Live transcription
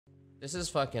This is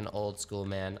fucking old school,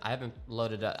 man. I haven't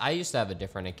loaded up. I used to have a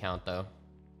different account, though.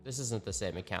 This isn't the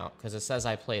same account, because it says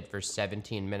I played for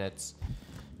 17 minutes,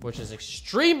 which is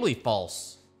extremely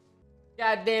false.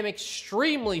 Goddamn,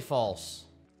 extremely false.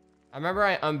 I remember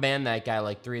I unbanned that guy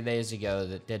like 3 days ago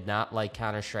that did not like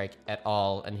Counter-Strike at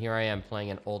all, and here I am playing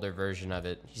an older version of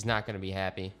it. He's not gonna be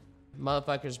happy.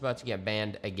 Motherfucker's about to get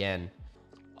banned again.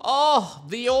 Oh,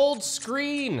 the old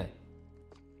screen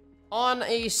on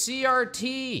a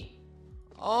CRT.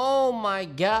 Oh my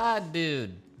god,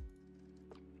 dude.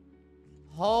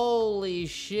 Holy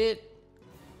shit.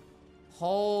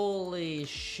 Holy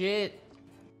shit.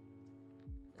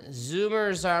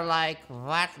 Zoomers are like,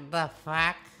 what the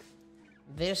fuck?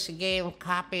 This game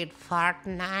copied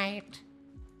Fortnite?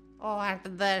 What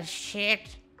the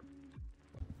shit?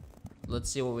 Let's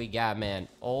see what we got, man.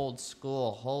 Old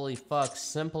school, holy fuck,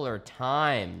 simpler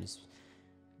times.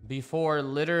 Before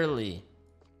literally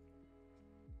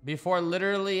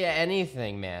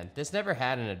anything, man. This never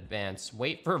had an advance.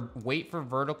 Wait for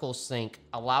vertical sync.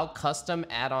 Allow custom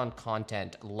add-on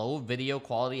content. Low video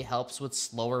quality helps with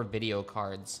slower video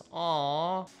cards.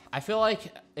 Aww. I feel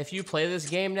like if you play this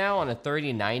game now on a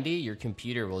 3090, your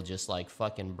computer will just like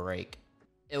fucking break.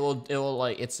 It will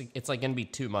like, it's like gonna be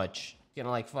too much. Gonna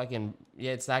like fucking,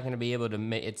 yeah, it's not gonna be able to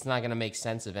make, it's not gonna make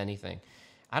sense of anything.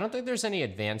 I don't think there's any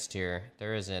advanced here.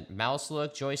 There isn't. Mouse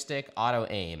look, joystick, auto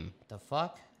aim. The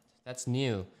fuck? That's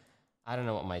new. I don't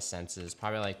know what my sense is.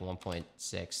 Probably like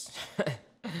 1.6.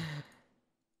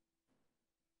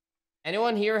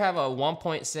 Anyone here have a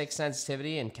 1.6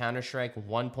 sensitivity in Counter-Strike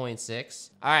 1.6?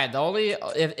 All right, the only,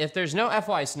 if there's no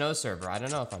FY Snow server, I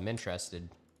don't know if I'm interested.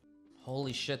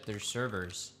 Holy shit, there's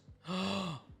servers.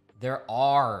 There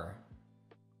are.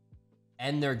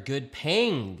 And they're good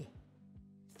ping.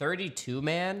 32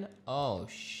 man? Oh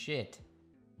shit.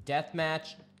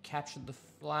 Deathmatch, capture the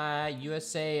flag,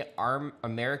 USA,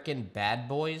 American Bad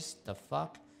Boys. The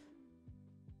fuck?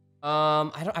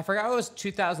 I forgot it was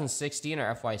 2016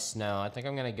 or FY Snow. I think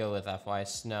I'm gonna go with FY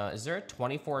Snow. Is there a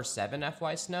 24/7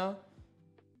 FY Snow?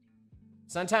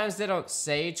 Sometimes they don't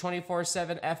say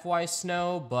 24/7 FY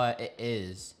Snow, but it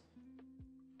is.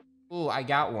 Ooh, I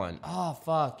got one. Oh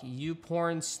fuck, you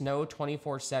porn snow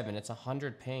 24/7. It's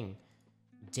 100 ping.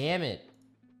 Damn it.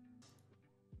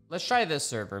 Let's try this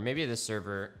server. Maybe this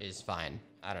server is fine.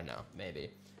 I don't know,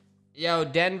 maybe. Yo,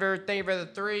 Denver, thank you for the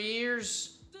 3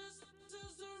 years.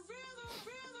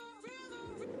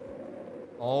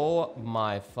 Oh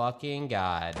my fucking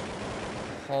god.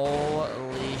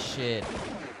 Holy shit.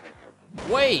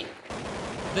 Wait,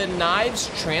 the knives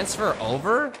transfer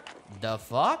over? The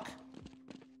fuck?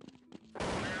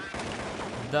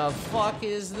 The fuck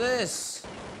is this?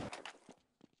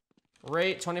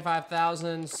 Rate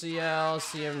 25,000, CL,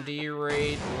 CMD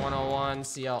rate 101,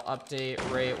 CL update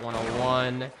rate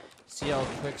 101, CL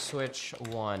quick switch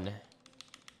 1.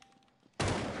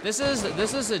 This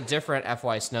is a different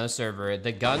FY Snow server.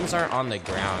 The guns aren't on the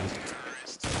ground.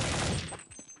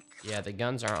 Yeah, the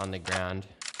guns aren't on the ground.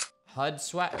 HUD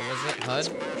swat, was it HUD?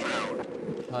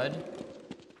 HUD?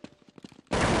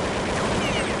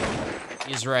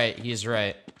 He's right, he's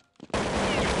right.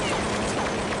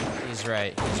 He's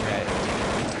right, he's right.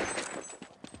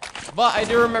 But I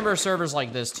do remember servers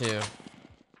like this too.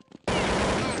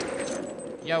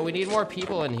 Yo, we need more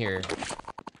people in here.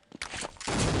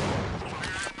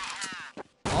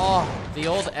 Oh, the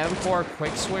old M4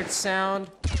 quick switch sound.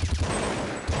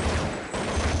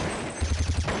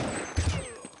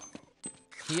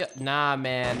 Nah,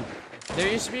 man. There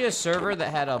used to be a server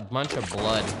that had a bunch of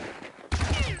blood.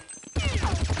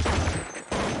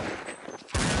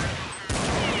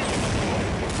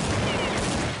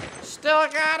 Still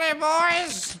got it,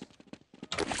 boys!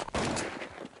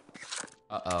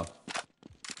 Uh-oh.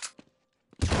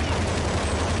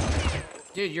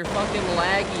 Dude, you're fucking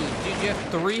laggy. Dude, you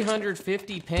have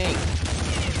 350 ping.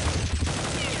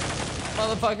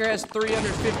 Motherfucker has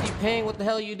 350 ping. What the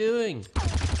hell are you doing?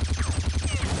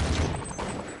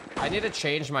 I need to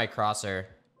change my crosshair.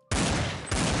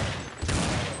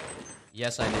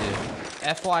 Yes, I do.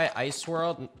 FY Ice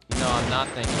World? No, I'm not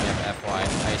thinking of FY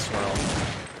Ice World.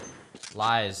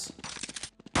 Lies.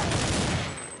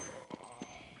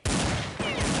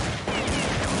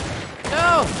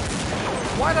 No!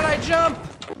 Why did I jump?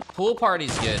 Pool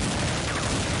party's good.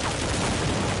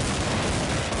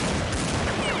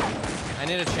 I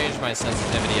need to change my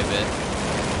sensitivity a bit.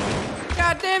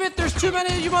 God damn it, there's too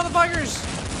many of you motherfuckers!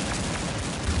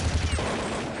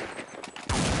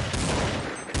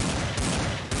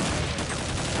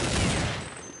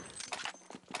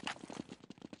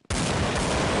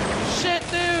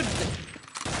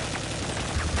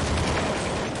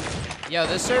 Yo,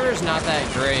 this server's not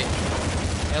that great.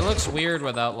 It looks weird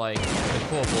without, like, the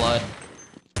cool blood.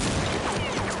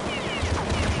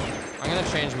 I'm gonna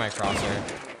change my crosshair.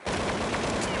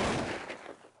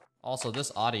 Also, this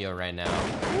audio right now.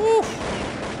 Woo!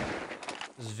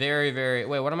 It's very, very...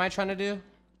 Wait, what am I trying to do?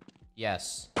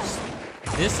 Yes.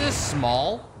 This is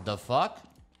small? The fuck?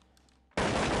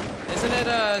 Isn't it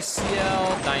a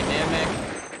CL dynamic?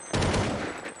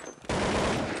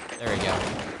 There we go.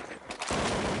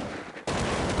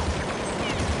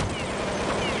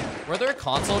 Were there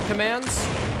console commands?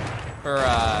 For,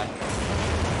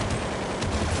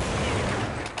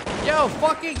 Yo,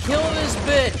 fucking kill this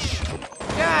bitch!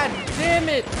 God damn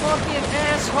it, fucking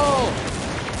asshole!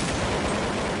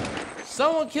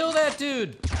 Someone kill that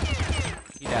dude!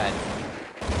 He died.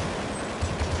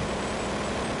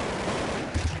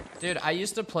 Dude, I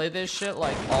used to play this shit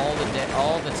like all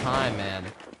the time, man.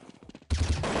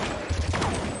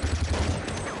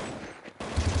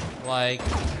 Like,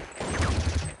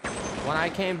 when I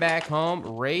came back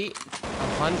home, rate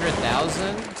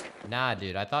 100,000? Nah,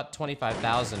 dude, I thought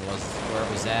 25,000 was where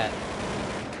it was at.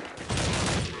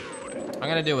 I'm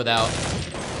gonna do without.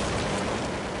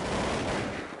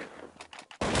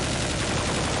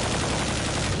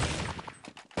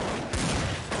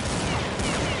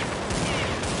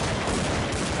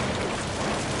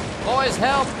 Boys,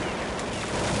 help!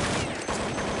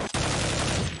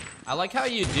 I like how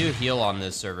you do heal on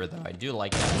this server, though. I do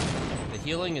like that. The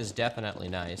healing is definitely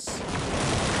nice.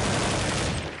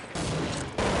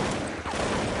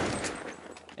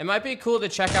 It might be cool to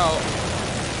check out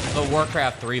the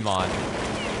Warcraft 3 mod.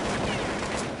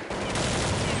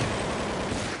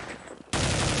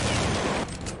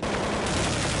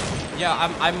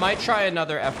 Yeah, I might try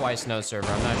another FY Snow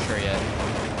server. I'm not sure yet.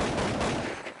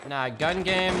 Nah, gun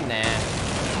game? Nah.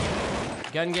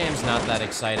 Gun game's not that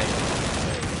exciting.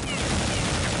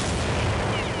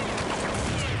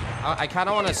 I kind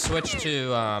of want to switch to,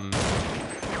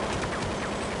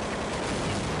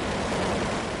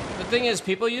 The thing is,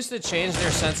 people used to change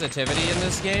their sensitivity in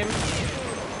this game.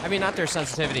 I mean, not their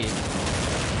sensitivity.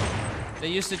 They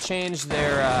used to change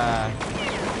their,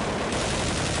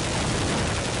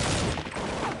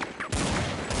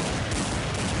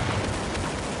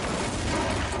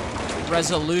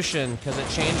 resolution, because it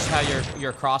changed how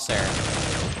your crosshair.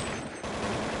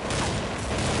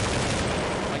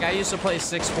 Like, I used to play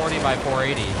 640 by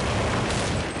 480.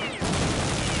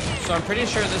 So I'm pretty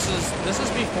sure this is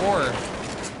before.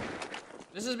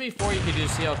 This is before you could do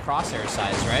CL crosshair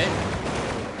size, right?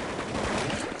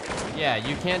 Yeah,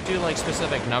 you can't do like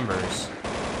specific numbers.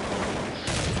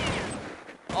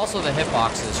 Also, the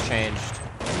hitbox has changed.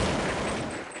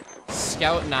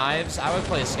 Scout knives. I would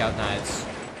play Scout knives.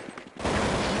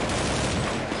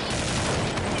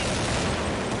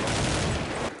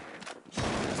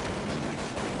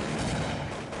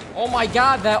 Oh my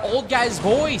god, that old guy's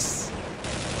voice!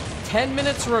 10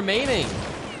 minutes remaining.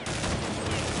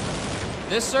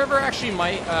 This server actually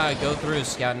might go through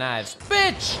Scout Knives.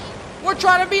 Bitch! We're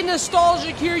trying to be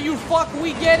nostalgic here, you fuck.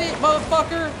 We get it,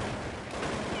 motherfucker.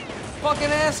 Fucking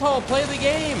asshole, play the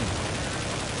game.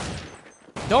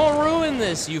 Don't ruin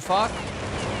this, you fuck.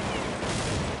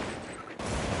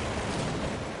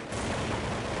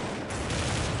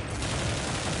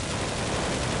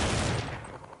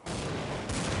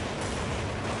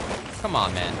 Come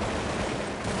on, man.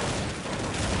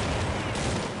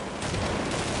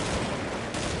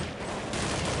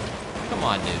 Come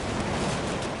on, dude.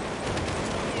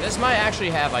 This might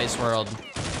actually have Ice World.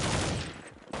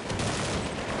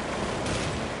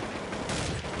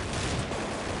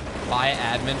 Buy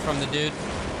admin from the dude.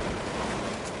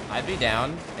 I'd be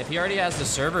down. If he already has the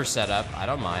server set up, I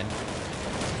don't mind.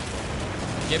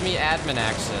 Give me admin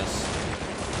access.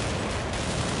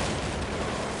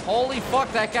 Holy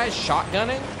fuck, that guy's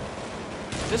shotgunning?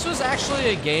 This was actually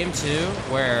a game, too,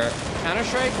 where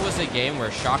Counter-Strike was a game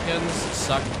where shotguns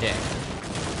suck dick.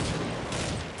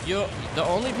 The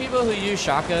only people who use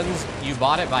shotguns, you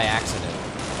bought it by accident.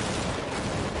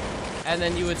 And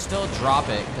then you would still drop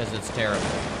it because it's terrible.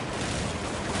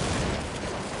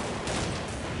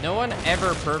 No one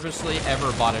ever purposely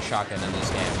ever bought a shotgun in this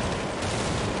game.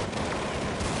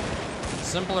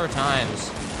 Simpler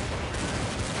times.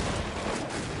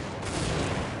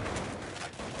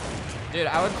 Dude,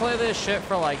 I would play this shit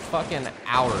for like fucking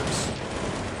hours.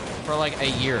 For like a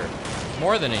year.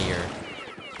 More than a year.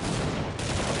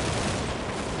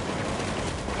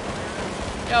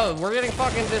 Yo, we're getting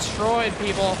fucking destroyed,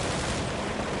 people.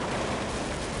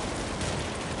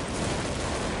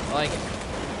 Like,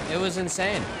 it was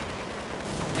insane.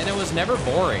 And it was never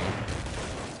boring.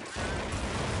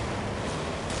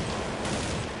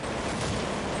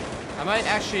 I might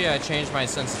actually change my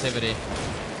sensitivity.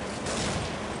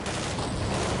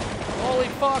 Holy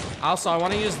fuck! Also, I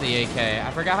want to use the AK. I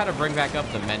forgot how to bring back up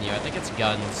the menu. I think it's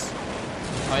guns.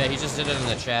 Oh yeah, he just did it in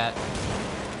the chat.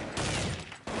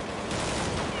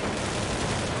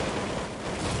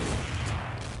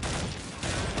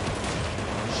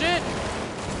 Shit!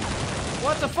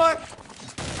 What the fuck?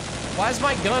 Why is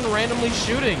my gun randomly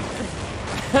shooting?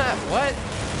 What?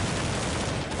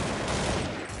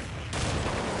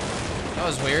 That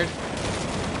was weird.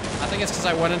 I think it's because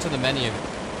I went into the menu.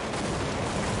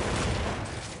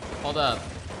 Hold up.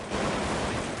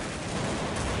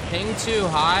 Ping too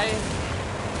high?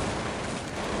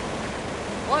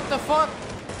 What the fuck?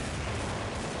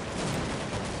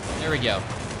 There we go.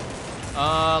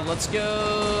 Let's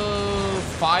go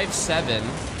 5.7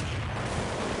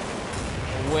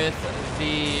 with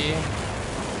the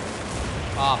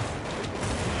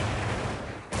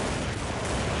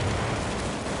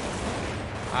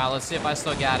Alright, let's see if I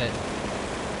still got it.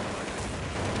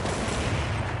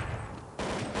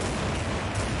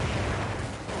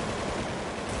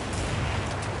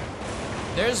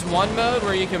 There's one mode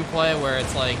where you can play where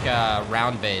it's like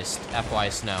round-based FY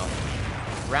Snow.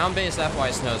 Round-based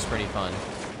FY Snow is pretty fun.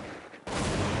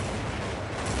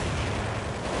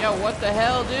 Yo, what the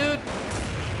hell, dude?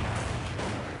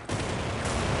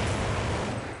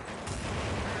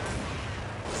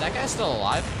 Is that guy still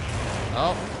alive?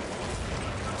 Oh.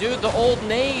 Dude, the old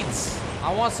nades.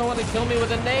 I want someone to kill me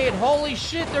with a nade. Holy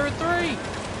shit, there are 3.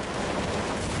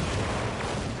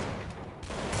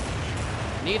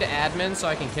 Need an admin so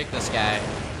I can kick this guy.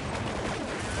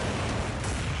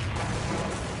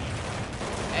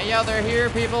 Hey, yo, they're here,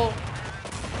 people.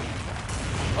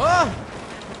 Oh!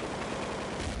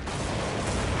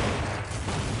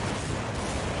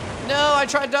 No, I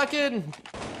tried ducking.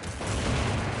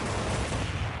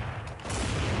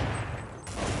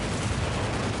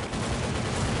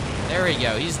 There we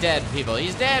go. He's dead, people.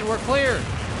 He's dead. We're clear.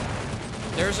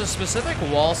 There's a specific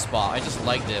wall spot. I just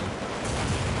liked him.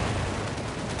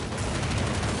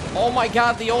 Oh my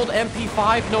god, the old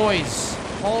MP5 noise.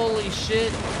 Holy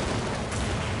shit.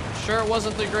 Sure, it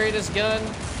wasn't the greatest gun,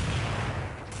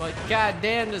 but god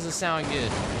damn, does it sound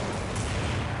good.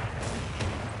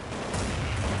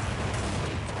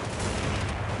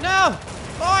 No!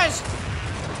 Boys!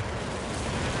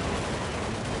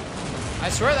 I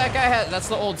swear that guy had, that's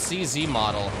the old CZ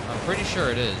model. I'm pretty sure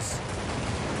it is.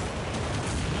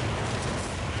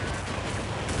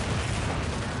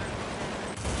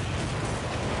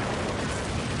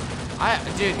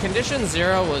 Dude, Condition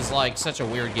Zero was like such a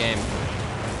weird game.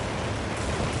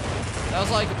 That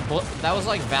was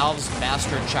like Valve's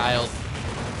bastard child.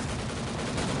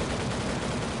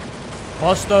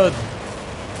 Busted.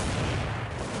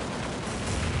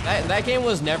 That game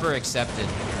was never accepted.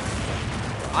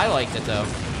 I liked it though.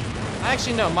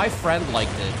 Actually, no, my friend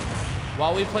liked it.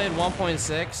 While we played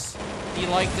 1.6, he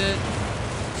liked it.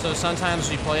 So sometimes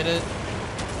we played it.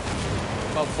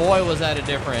 But boy, was that a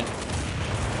different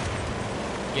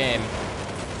game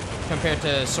compared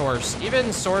to Source.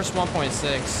 Even Source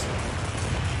 1.6,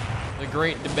 the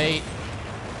great debate.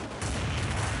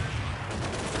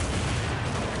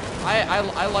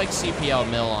 I like CPL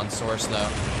mill on Source though.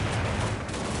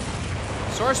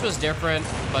 Source was different,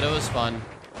 but it was fun.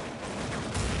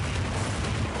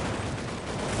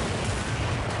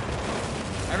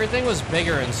 Everything was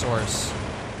bigger in Source.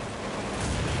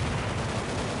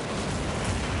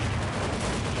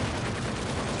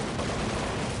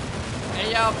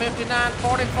 Hey yo,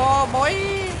 5944,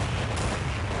 boy!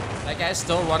 That guy's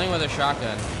still running with a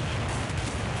shotgun.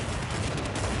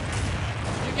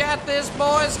 You got this,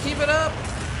 boys. Keep it up.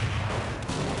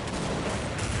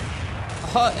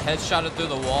 Oh, headshot it through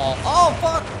the wall. Oh,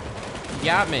 fuck! You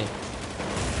got me.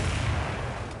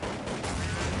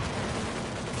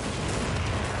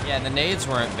 Yeah, the nades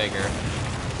weren't bigger.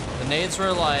 The nades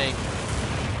were like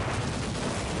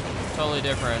totally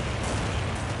different.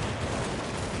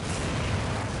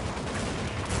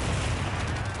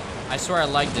 I swear I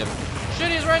liked him.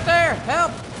 Shit, he's right there!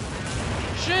 Help!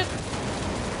 Shit!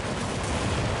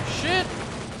 Shit!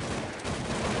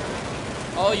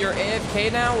 Oh, you're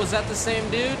AFK now? Was that the same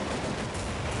dude?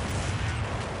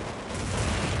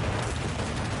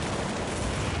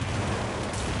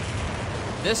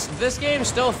 This game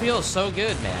still feels so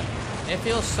good, man. It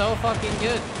feels so fucking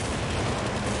good.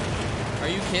 Are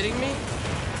you kidding me?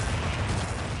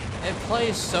 It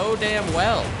plays so damn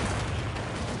well.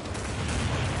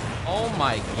 Oh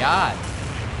my god.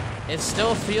 It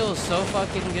still feels so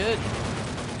fucking good.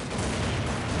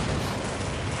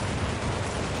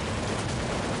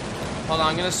 Hold on,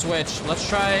 I'm gonna switch. Let's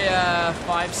try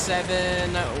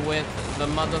 5-7 with the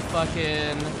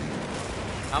motherfucking...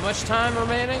 How much time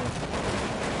remaining?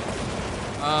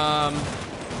 I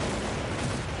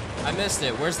missed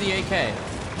it. Where's the AK?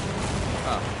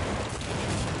 Oh.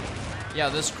 Yeah,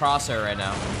 this crosshair right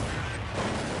now.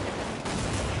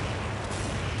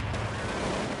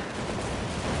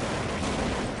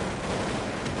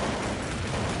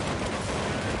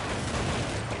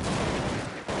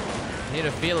 Need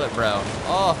to feel it, bro.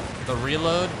 Oh, the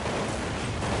reload.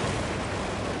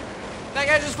 That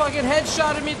guy just fucking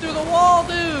headshotted me through the wall,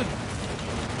 dude.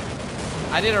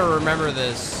 I need to remember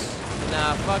this.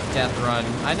 Nah, fuck Death Run.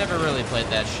 I never really played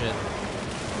that shit.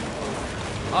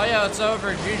 Oh yeah, it's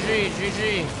over. GG,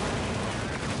 GG.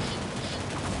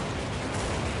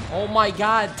 Oh my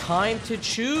god, time to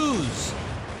choose.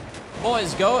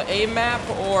 Boys, go A-map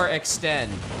or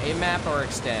extend. A-map or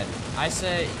extend. I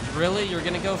say, really? You're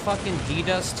gonna go fucking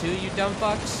D-Dust 2, you dumb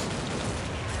fucks?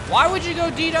 Why would you go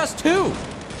D-Dust 2?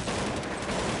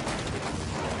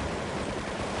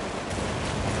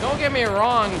 Don't get me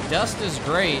wrong, Dust is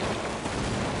great,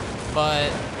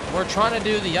 but we're trying to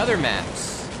do the other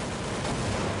maps.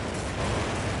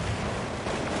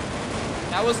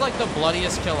 That was like the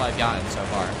bloodiest kill I've gotten so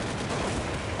far.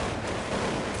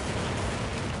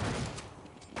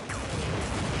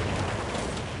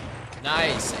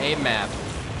 Nice, A-map.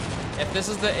 If this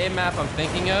is the A-map I'm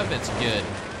thinking of, it's good.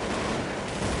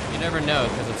 You never know,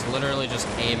 because it's literally just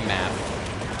A-map.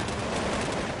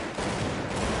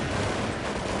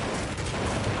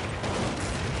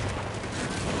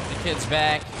 The kid's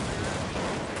back.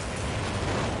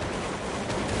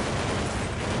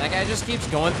 That guy just keeps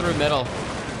going through middle.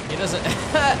 He doesn't...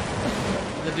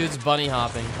 The dude's bunny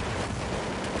hopping.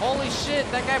 Holy shit,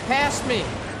 that guy passed me.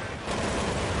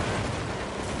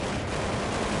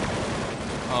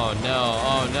 Oh no,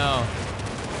 oh no.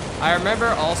 I remember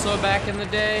also back in the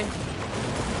day,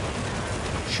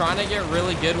 trying to get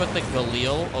really good with the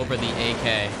Galil over the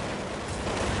AK.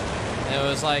 And it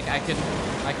was like, I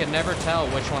could never tell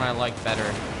which one I liked better.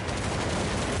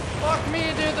 Fuck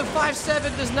me, dude, the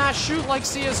 5.7 does not shoot like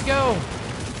CSGO.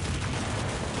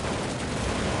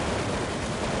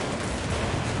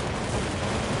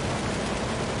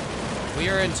 We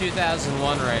are in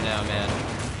 2001 right now, man.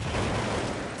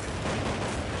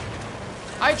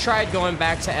 I tried going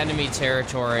back to enemy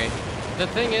territory. The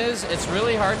thing is, it's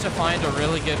really hard to find a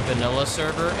really good vanilla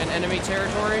server in enemy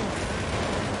territory.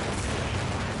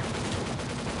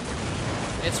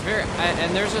 It's very,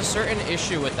 and there's a certain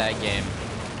issue with that game.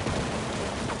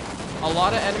 A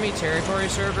lot of enemy territory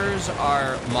servers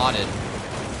are modded.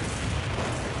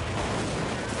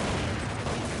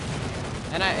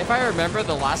 And if I remember,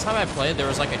 the last time I played, there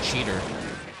was like a cheater.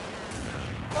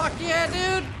 Fuck yeah,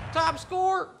 dude! Top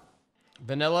score!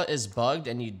 Vanilla is bugged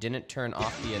and you didn't turn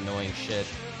off the annoying shit.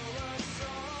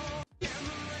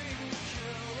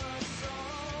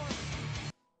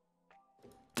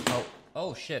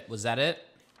 Oh shit, was that it?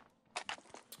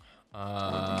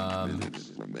 10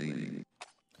 minutes remaining.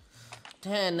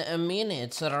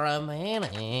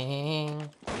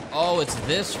 Oh, it's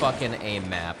this fucking A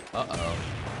map. Uh-oh.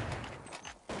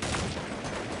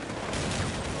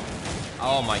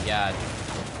 Oh my god.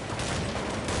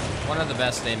 One of the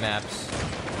best A maps.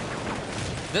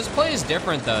 This play is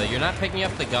different though. You're not picking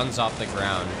up the guns off the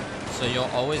ground, so you'll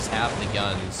always have the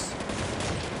guns.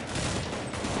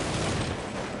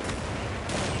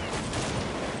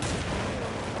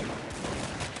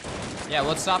 Yeah,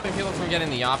 what's stopping people from getting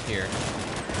the op here?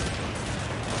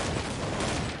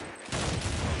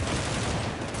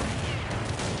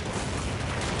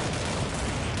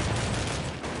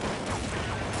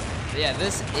 Yeah,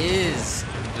 this is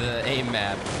the A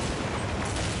map.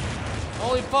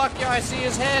 Holy fuck, yo, I see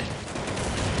his head.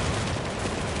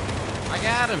 I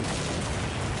got him.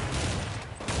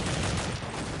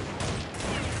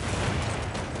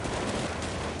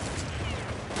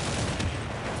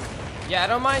 Yeah, I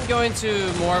don't mind going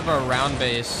to more of a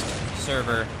round-based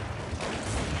server.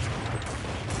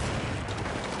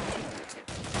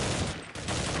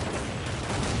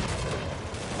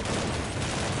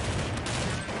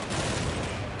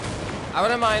 I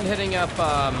wouldn't mind hitting up,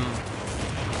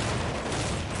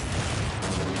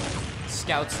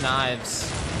 Scout's Knives.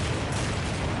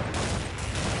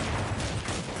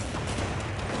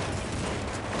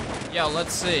 Yo,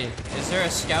 let's see. Is there a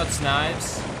Scout's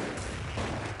Knives?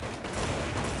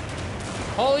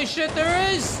 Holy shit, there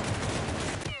is!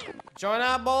 Join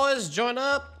up, boys, join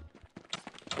up.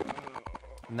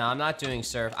 No, I'm not doing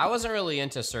surf. I wasn't really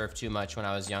into surf too much when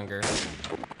I was younger.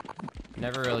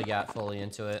 Never really got fully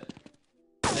into it.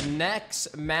 The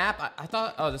next map, I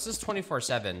thought, oh, this is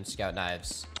 24/7 Scout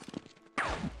Knives.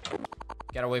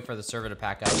 Gotta wait for the server to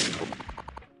pack up.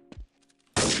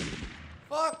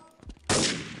 Fuck!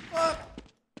 Fuck!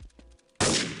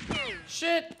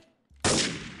 Shit!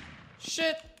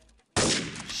 Shit!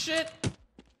 Shit!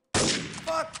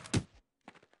 Fuck!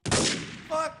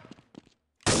 Fuck!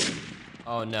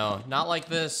 Oh no, not like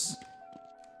this.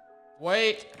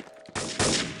 Wait.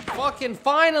 Fucking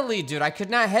finally, dude. I could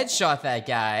not headshot that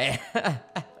guy.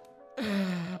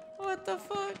 What the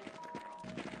fuck?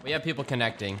 We have people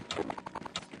connecting.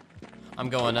 I'm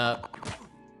going up.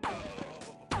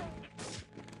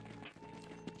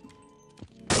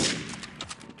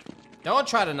 Don't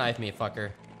try to knife me,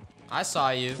 fucker. I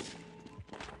saw you.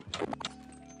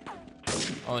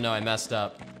 Oh no, I messed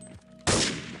up.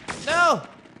 No!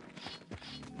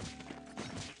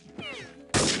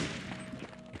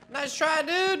 Nice try,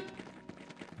 dude!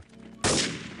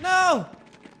 No!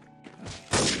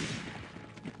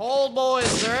 Hold,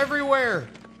 boys, they're everywhere!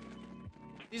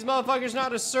 These motherfuckers know how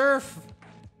to surf!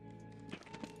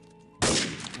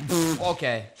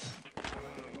 Okay.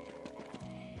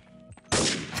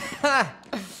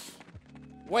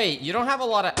 Wait, you don't have a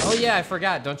lot of... Oh yeah, I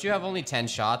forgot. Don't you have only 10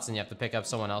 shots and you have to pick up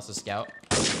someone else's scout?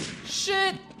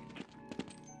 Shit!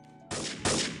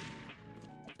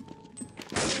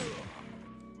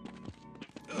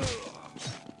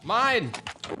 Mine!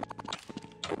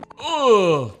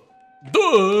 Ugh!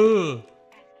 Duh!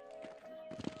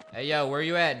 Hey yo, where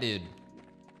you at, dude?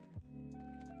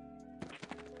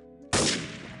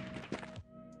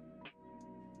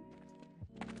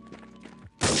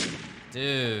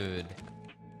 Dude.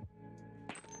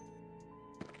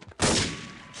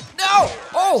 No!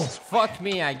 Oh! Fuck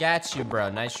me, I got you, bro.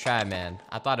 Nice try, man.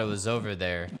 I thought it was over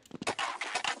there.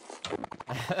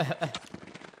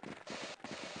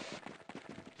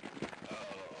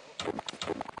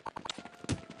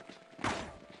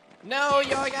 No,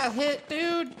 yo, I got hit,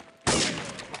 dude.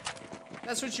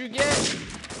 That's what you get.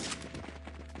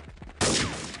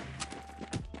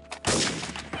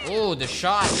 Ooh, the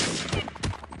shot.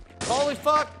 Holy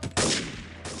fuck.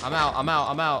 I'm out, I'm out,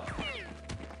 I'm out.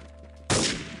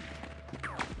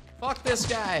 Fuck this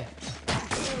guy.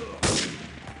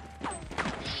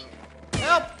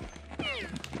 Help.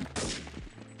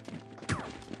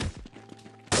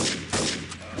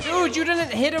 Dude, you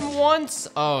didn't hit him once?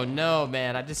 Oh no,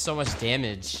 man, I did so much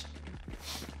damage.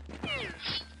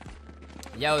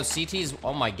 Yo, CT's,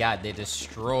 oh my god, they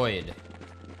destroyed.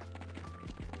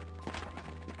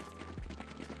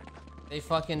 They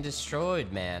fucking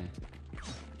destroyed, man.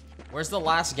 Where's the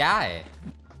last guy?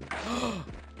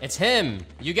 It's him.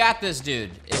 You got this,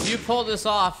 dude. If you pull this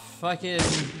off, fucking...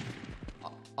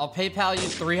 I'll PayPal you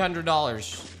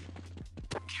 $300.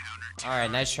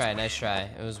 Alright, nice try, nice try.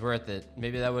 It was worth it.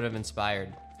 Maybe that would have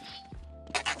inspired.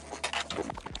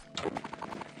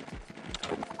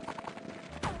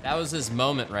 That was his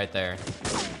moment right there.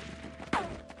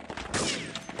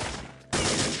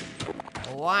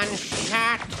 One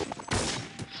shot.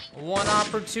 One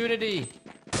opportunity.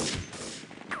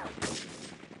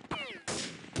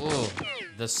 Ooh,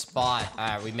 the spot.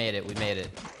 Alright, we made it, we made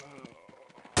it.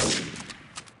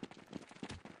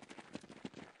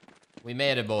 We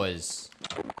made it, boys.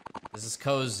 This is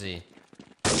cozy.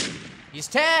 He's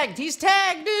tagged,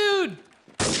 dude!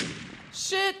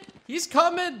 Shit, he's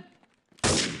coming!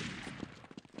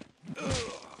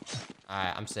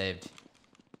 Alright, I'm saved.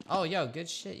 Oh, yo, good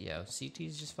shit, yo.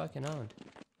 CT's just fucking owned.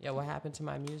 Yo, what happened to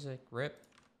my music? Rip.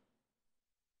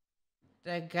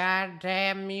 The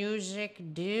goddamn music,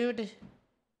 dude.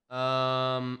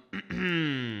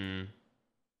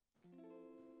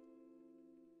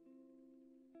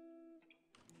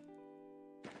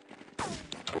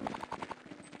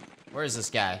 Where is this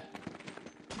guy?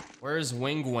 Where's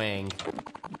Wing Wang?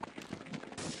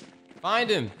 Find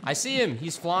him! I see him!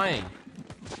 He's flying.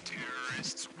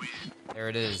 Terrorists win. There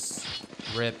it is.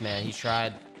 Rip, man. He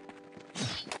tried.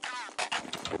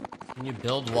 Can you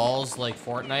build walls like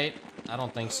Fortnite? I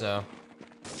don't think so.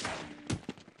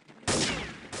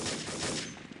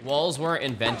 Walls weren't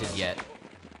invented yet.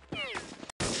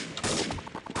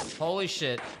 Holy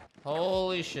shit.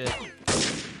 Holy shit.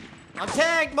 I'm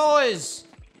tagged, boys!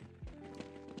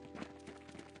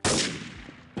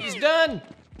 He's done!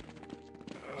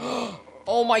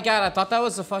 Oh my god, I thought that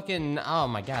was a fucking... Oh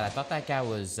my god, I thought that guy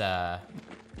was, a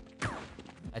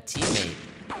teammate.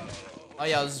 Oh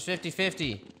yeah, this is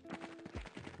 50-50.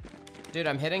 Dude,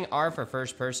 I'm hitting R for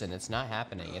first person. It's not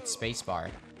happening. It's spacebar.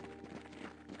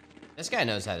 This guy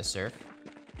knows how to surf.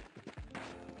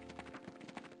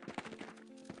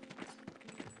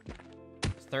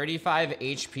 "35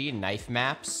 HP knife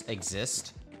maps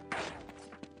exist."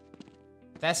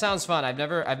 That sounds fun. I've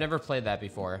never played that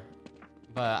before,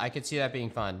 but I could see that being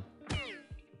fun.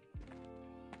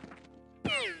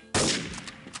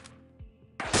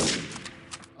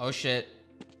 Oh shit.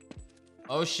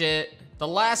 Oh shit. The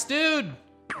last dude!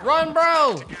 Run,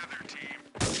 bro!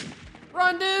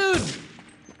 Run, dude!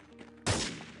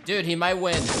 Dude, he might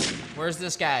win. Where's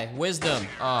this guy? Wisdom.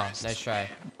 Oh, nice try.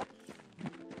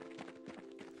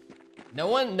 No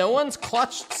one's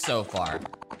clutched so far.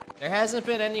 There hasn't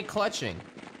been any clutching.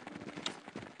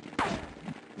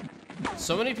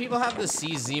 So many people have the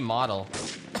CZ model.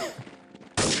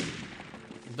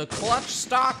 The clutch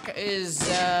stock is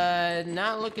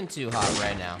not looking too hot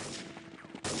right now.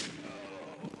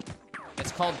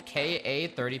 It's called KA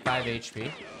 35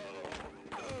 HP.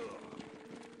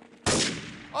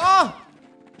 Oh!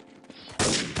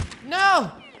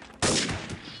 No!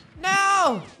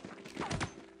 No!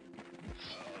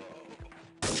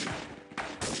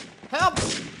 Help!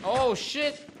 Oh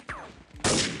shit!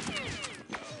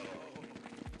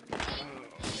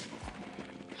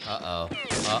 Uh-oh.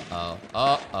 Uh-oh.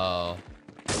 Uh-oh.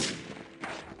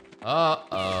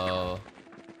 Uh-oh.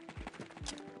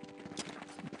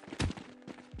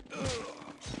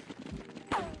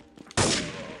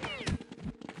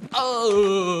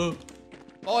 Oh!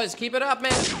 Boys, keep it up,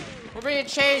 man. We're being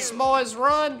chased, boys.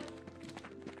 Run!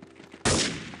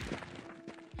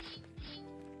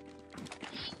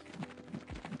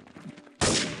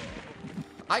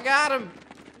 I got him.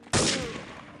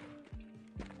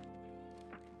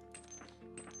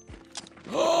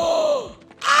 Oh!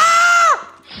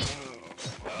 Ah!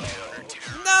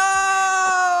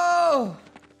 No!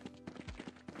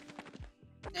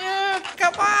 Dude,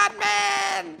 come on,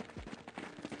 man!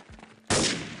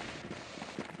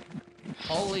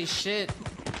 Holy shit.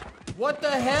 What the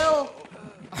hell?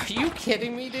 Are you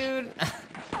kidding me, dude?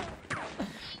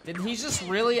 Did he just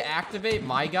really activate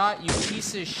my god, you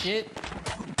piece of shit?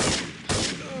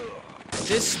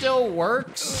 This still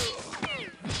works?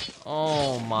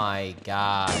 Oh my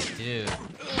god, dude.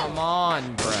 Come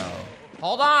on, bro.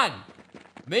 Hold on.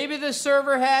 Maybe the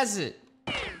server has it.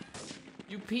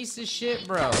 You piece of shit,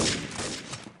 bro.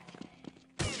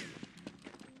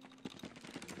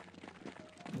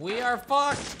 We are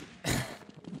fucked.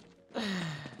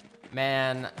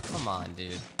 Man, come on,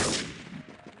 dude.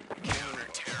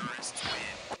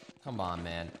 Come on,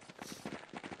 man.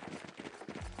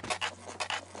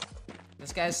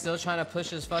 This guy's still trying to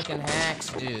push his fucking hacks,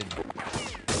 dude.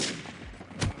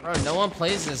 Bro, no one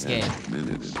plays this game.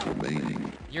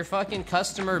 Your fucking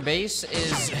customer base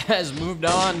has moved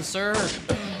on, sir.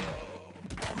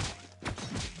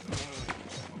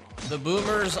 The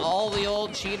boomers, all the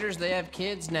old cheaters, they have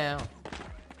kids now.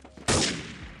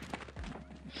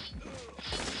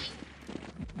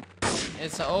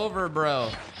 It's over, bro.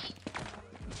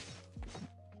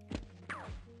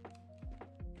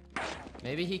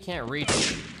 Maybe he can't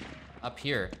reach up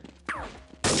here.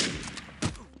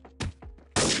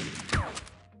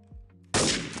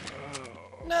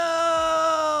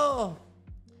 No!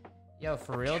 Yo,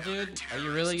 for real, dude? Are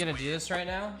you really gonna do this right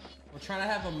now? We're trying to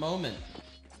have a moment.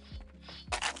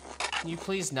 Can you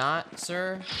please not,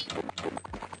 sir?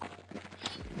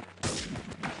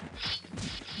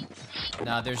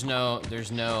 Nah, there's no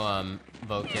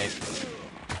boat kick.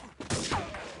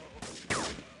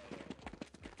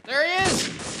 There he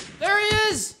is! There he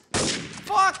is!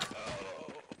 Fuck!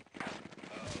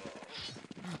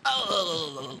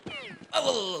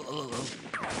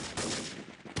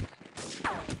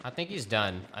 I think he's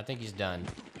done. I think he's done.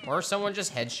 Or someone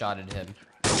just headshotted him.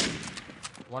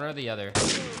 One or the other.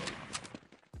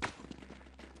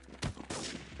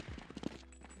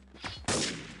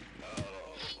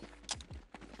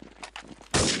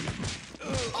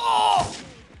 Oh!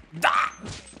 Da!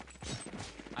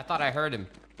 I thought I heard him.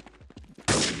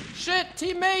 Shit,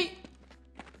 teammate!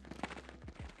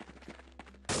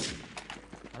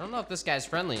 I don't know if this guy's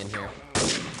friendly in here.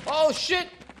 Oh, shit!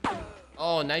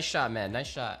 Oh, nice shot, man. Nice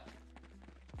shot.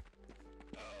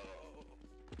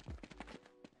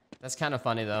 That's kind of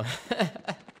funny, though.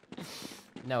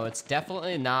 No, it's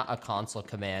definitely not a console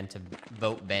command to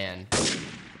vote ban.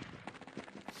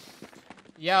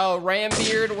 Yo,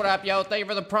 Rambeard, what up, yo? Thank you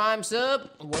for the prime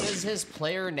sub. What is his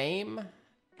player name?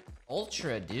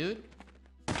 Ultra, dude.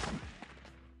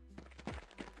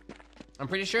 I'm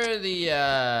pretty sure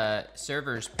the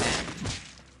server's packed.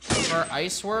 For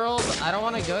Ice World, I don't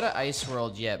want to go to Ice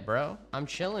World yet, bro. I'm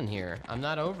chilling here. I'm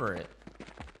not over it.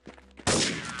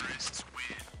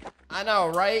 I know,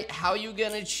 right? How you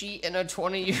gonna cheat in a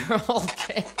 20-year-old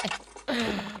game?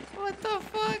 What the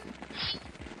fuck?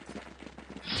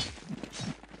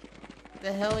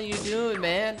 The hell are you doing,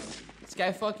 man? This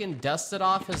guy fucking dusted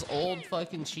off his old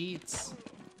fucking cheats.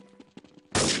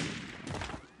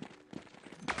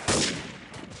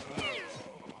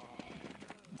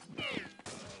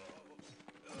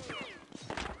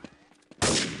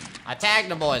 I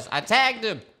tagged him, boys. I tagged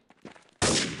him.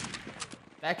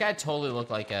 That guy totally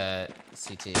looked like a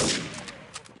CT.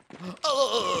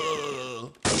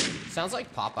 Oh! Sounds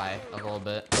like Popeye a little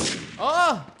bit.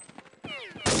 Oh!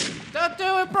 Don't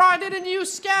do it, bro. I didn't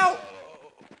use Scout.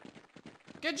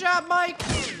 Good job, Mike.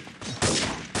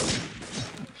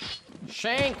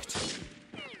 Shanked.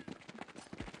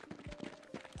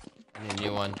 I need a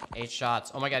new one. 8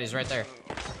 shots. Oh my god, he's right there.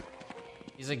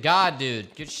 He's a god,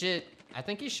 dude. Good shit. I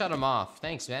think he shut him off.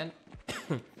 Thanks, man.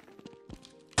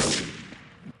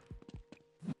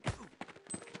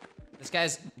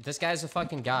 This guy's a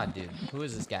fucking god, dude. Who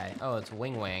is this guy? Oh, it's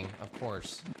Wing Wang, of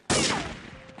course.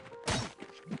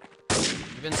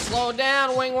 You've been slowed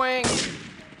down, Wing Wang.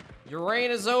 Your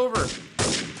reign is over.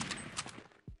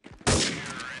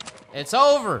 It's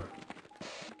over.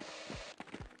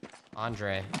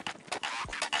 Andre.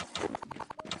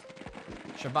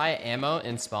 Should buy ammo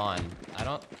in spawn.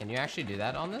 Can you actually do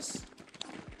that on this?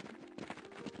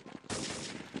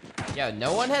 Yo,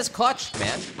 no one has clutched,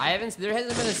 man. There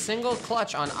hasn't been a single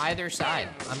clutch on either side.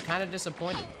 I'm kind of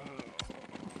disappointed.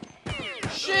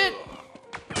 Shit!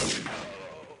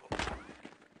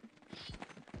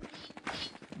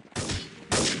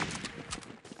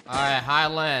 Alright,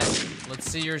 Highland.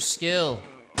 Let's see your skill.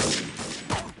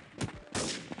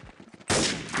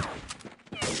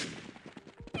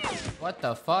 What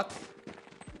the fuck?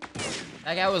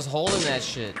 That guy was holding that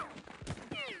shit.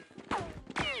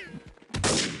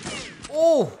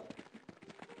 Oh!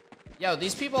 Yo,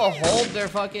 these people hold their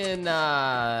fucking,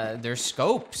 their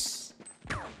scopes.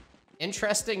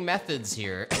 Interesting methods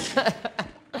here.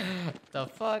 The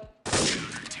fuck?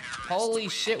 Holy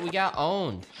shit, we got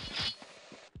owned.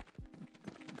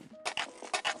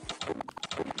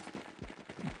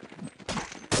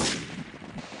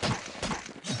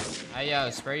 Hey, yo,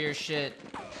 spray your shit.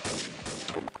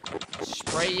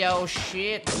 Spray your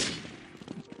shit.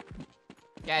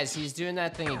 Guys, he's doing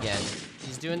that thing again.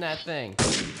 He's doing that thing.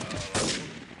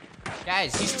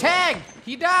 Guys, he's tagged!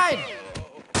 He died!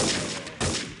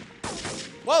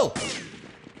 Whoa!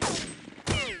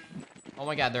 Oh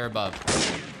my god, they're above.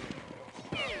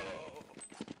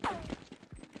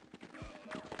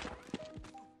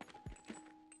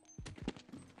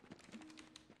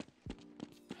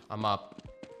 I'm up.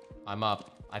 I'm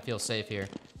up. I feel safe here.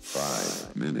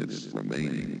 5 minutes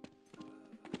remaining.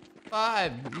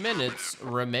 5 minutes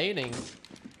remaining.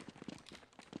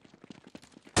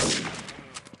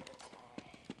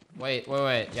 Wait.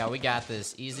 Yeah, we got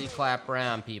this. Easy clap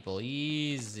round, people.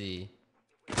 Easy.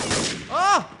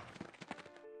 Oh!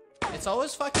 It's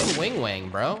always fucking Wing Wang,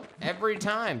 bro. Every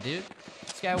time, dude.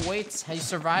 This guy waits. He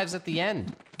survives at the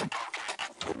end.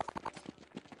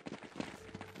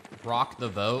 Rock the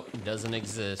vote doesn't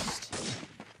exist.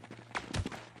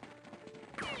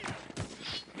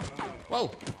 Whoa.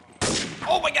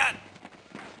 Oh my god!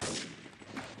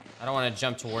 I don't want to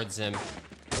jump towards him.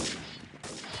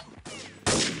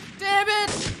 Damn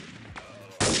it!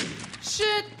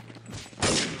 Shit!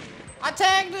 I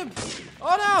tagged him!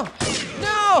 Oh no!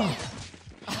 No!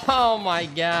 Oh my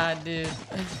god, dude.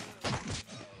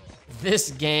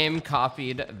 This game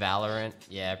copied Valorant.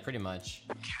 Yeah, pretty much.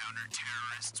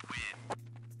 Counter-terrorists win.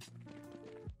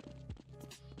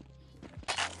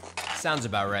 Sounds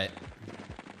about right.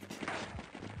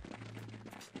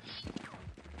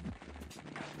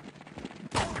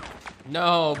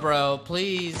 No, bro,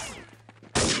 please.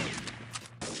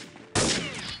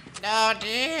 No,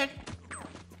 dude.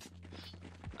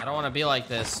 I don't want to be like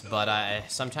this, but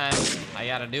sometimes I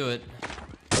gotta do it.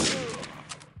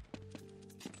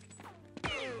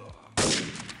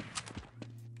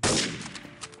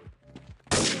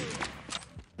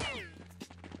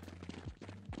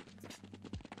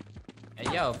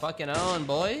 Hey, yo, fucking own,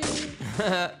 boy.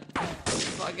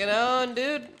 Fucking own,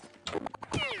 dude.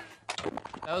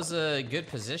 That was a good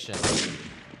position.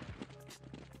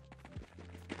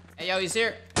 Hey, yo, he's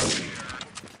here.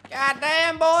 God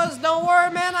damn, boys, don't worry,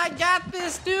 man. I got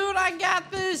this, dude. I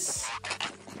got this.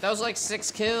 That was like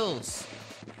 6 kills.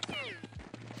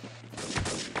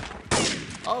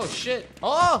 Oh, shit.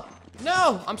 Oh,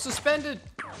 no, I'm suspended.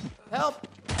 Help.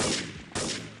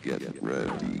 Get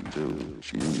ready to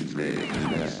choose 8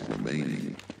 minutes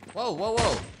remaining. Whoa.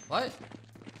 What?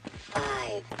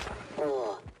 5,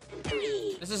 4,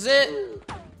 3. This is it. 2,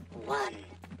 1.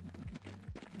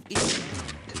 To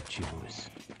choose.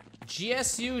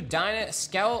 GSU Dino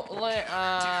Scout.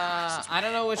 I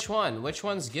don't know which one. Which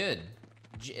one's good?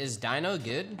 Is Dino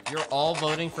good? You're all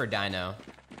voting for Dino.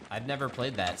 I've never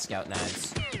played that Scout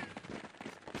Knives.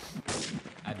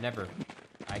 I've never.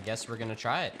 I guess we're gonna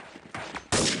try it.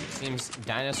 Seems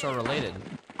dinosaur related.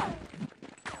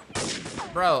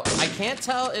 Bro, I can't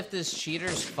tell if this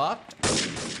cheater's fucked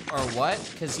or what,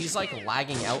 because he's like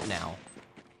lagging out now.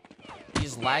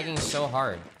 He's lagging so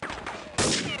hard.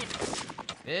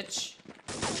 Bitch.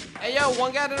 Hey, yo,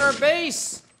 one got in our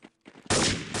base.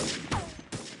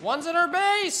 One's in our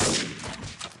base.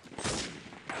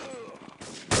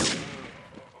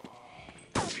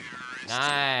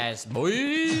 Nice,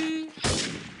 boy.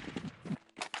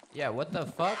 Yeah, what the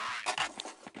fuck?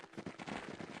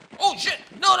 Oh, shit.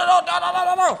 No, no, no, no, no, no,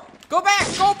 no, no. Go back,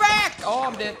 go back. Oh,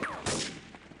 I'm dead.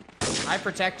 I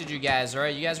protected you guys, all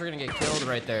right? You guys were gonna get killed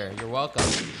right there. You're welcome.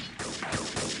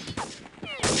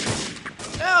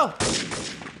 No!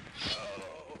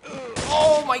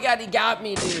 Oh my god, he got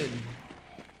me, dude.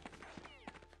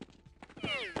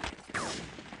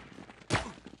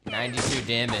 92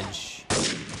 damage.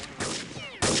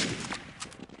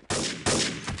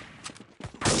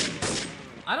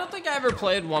 I don't think I ever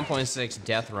played 1.6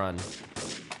 Death Run.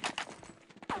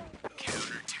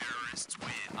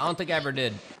 I don't think I ever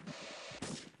did.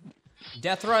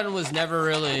 Death Run was never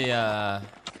really a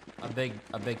big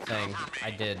thing.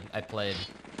 I played.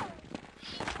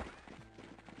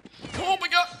 Oh my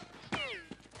god!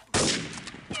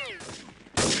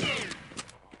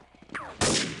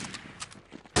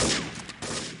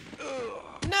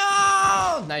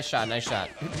 No! Nice shot, nice shot.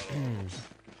 1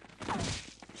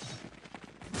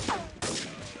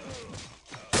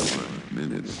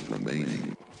 minute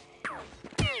remaining.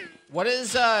 What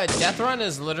is Death Run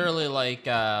is literally like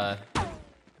I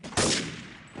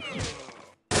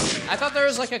thought there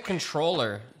was like a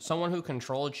controller, someone who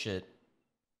controlled shit.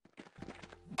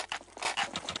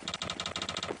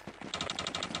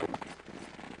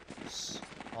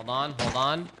 Hold on, hold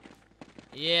on.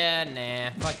 Yeah,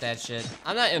 nah, fuck that shit.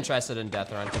 I'm not interested in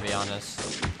Death Run, to be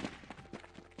honest.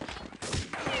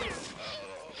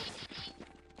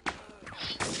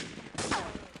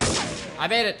 I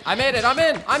made it, I made it, I'm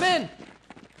in, I'm in!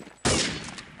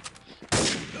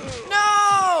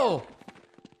 No!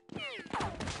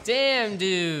 Damn,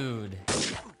 dude.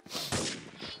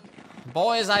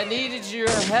 Boys, I needed your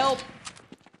help.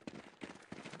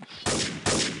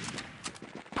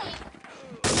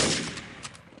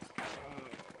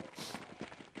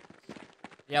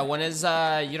 Yeah, when is,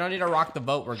 you don't need to rock the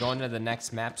boat. We're going to the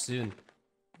next map soon.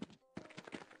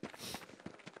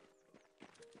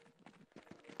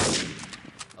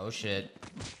 Oh, shit.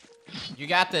 You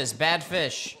got this, bad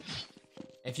fish.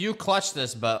 If you clutch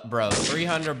this, bro,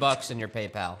 $300 in your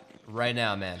PayPal. Right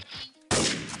now, man.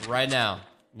 Right now.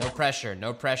 No pressure,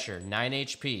 no pressure. 9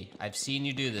 HP. I've seen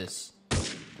you do this.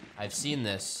 I've seen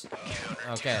this.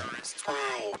 Okay. 5,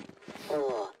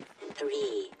 4,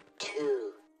 3,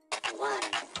 2, 1.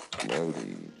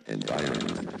 Loading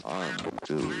environment on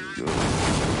to go.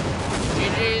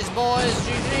 GG's, boys,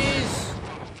 GG's.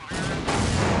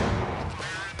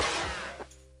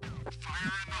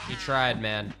 He tried,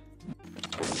 man.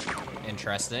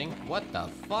 Interesting. What the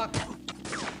fuck?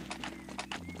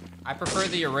 I prefer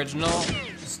the original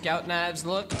Scout Knives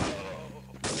look.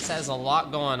 This has a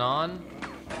lot going on.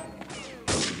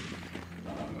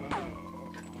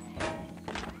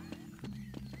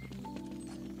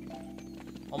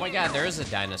 Oh my god, there is a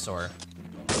dinosaur.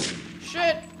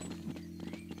 Shit!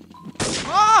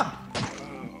 Ah!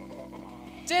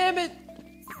 Damn it!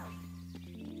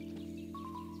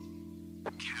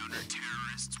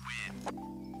 Counter-terrorists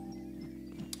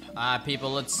win.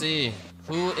 People, let's see.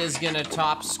 Who is gonna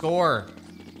top score?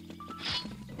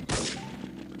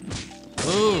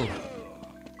 Who?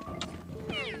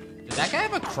 Did that guy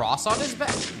have a cross on his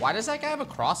back? Why does that guy have a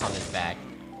cross on his back?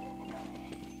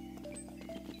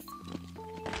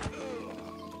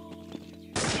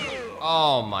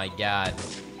 Oh my god.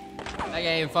 That guy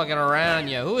ain't fucking around,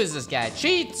 yo. Who is this guy?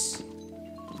 Cheats!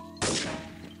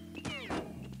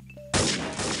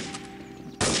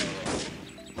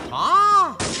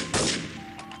 Huh?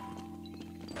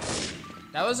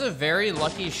 That was a very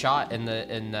lucky shot in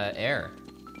the air.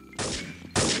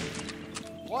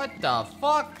 What the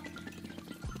fuck?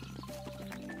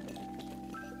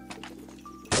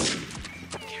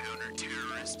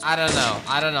 I don't know.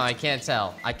 I don't know. I can't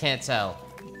tell. I can't tell.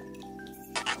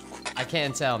 I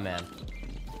can't tell, man.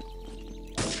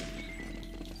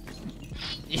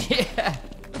 Yeah.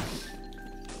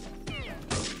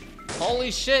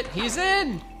 Holy shit, he's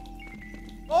in!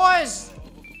 Boys!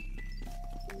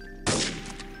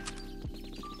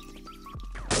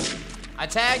 I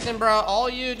tagged him, bro. All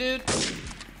you, dude.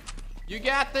 You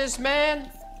got this,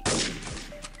 man.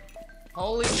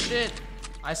 Holy shit.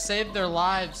 I saved their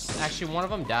lives. Actually, one of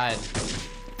them died.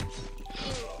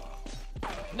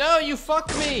 No, you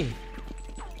fucked me.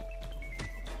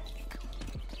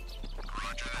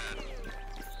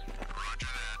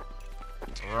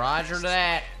 Roger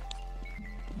that.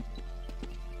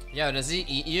 Yo, does he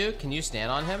eat you? Can you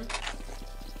stand on him?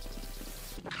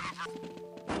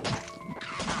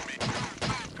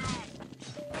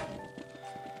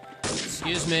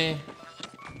 Excuse me.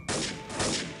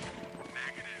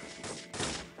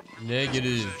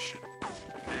 Negative.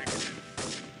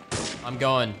 I'm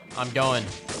going. I'm going.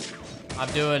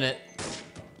 I'm doing it.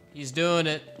 He's doing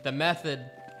it. The method.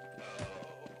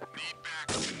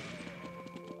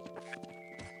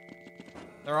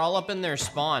 They're all up in their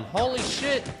spawn. Holy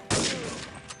shit!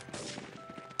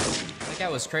 That guy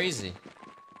was crazy.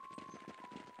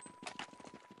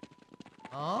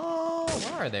 Oh,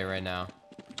 where are they right now?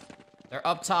 They're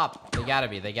up top. They gotta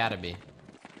be. They gotta be.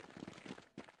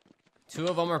 Two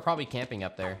of them are probably camping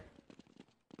up there.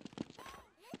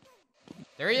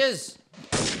 There he is!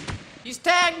 He's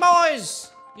tagged,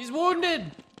 boys! He's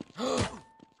wounded!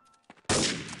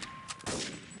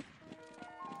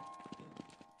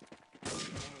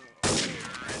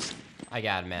 I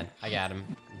got him, man. I got him.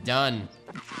 Done.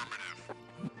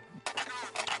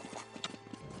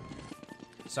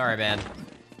 Sorry, man.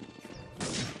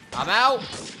 I'm out!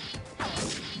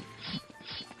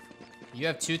 You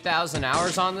have 2,000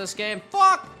 hours on this game?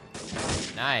 Fuck!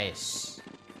 Nice.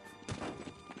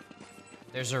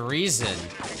 There's a reason.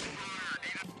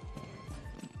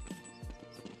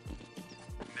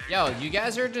 Yo, you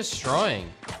guys are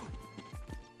destroying.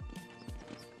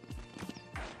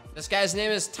 This guy's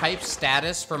name is Type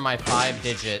Status for my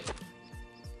 5-digit.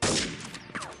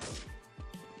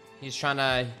 He's trying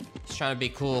to be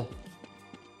cool.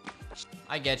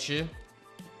 I get you.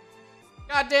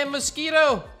 Goddamn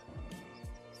mosquito!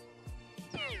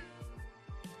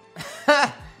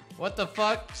 What the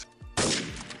fuck?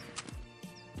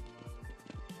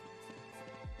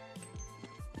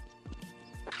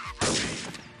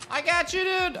 I got you,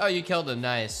 dude! Oh, you killed him.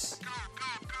 Nice.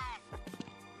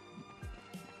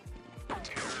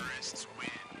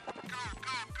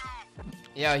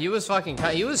 Yeah, he was fucking...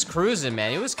 He was cruising,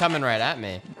 man. He was coming right at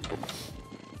me.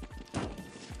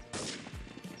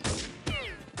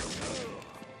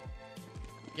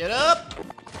 Get up!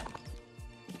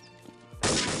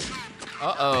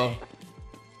 Uh-oh.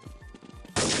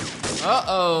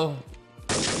 Uh-oh.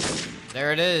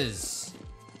 There it is.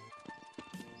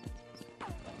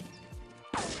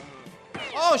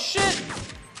 Oh, shit!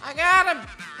 I got him!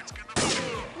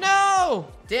 No!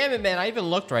 Damn it, man. I even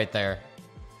looked right there.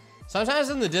 Sometimes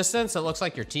in the distance, it looks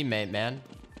like your teammate, man.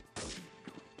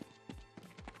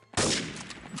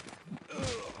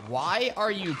 Why are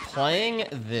you playing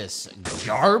this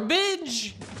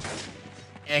garbage?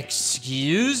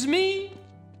 Excuse me?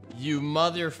 You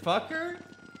motherfucker?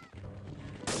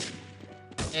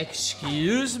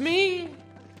 Excuse me?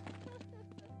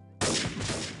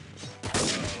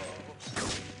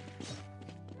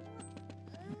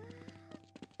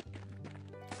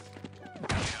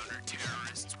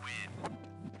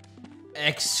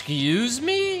 Excuse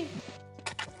me?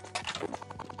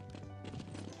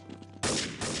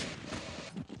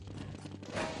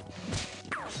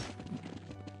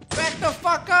 Back the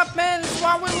fuck up, man. This is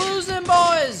why we're losing,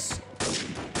 boys.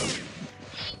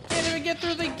 Can't even get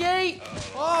through the gate.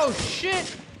 Oh,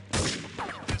 shit.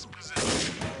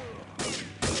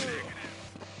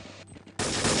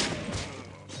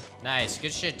 Nice.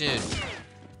 Good shit, dude.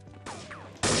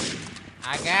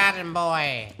 I got him,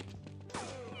 boy.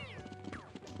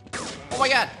 Oh my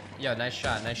god! Yo, nice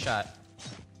shot, nice shot.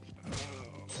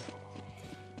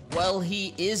 Well,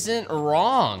 he isn't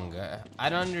wrong. I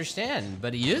don't understand,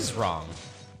 but he is wrong.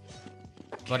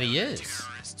 But he is.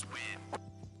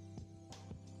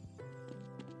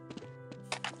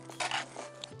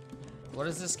 What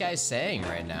is this guy saying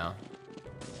right now?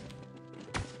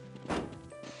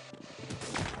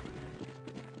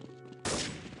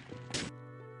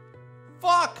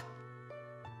 Fuck!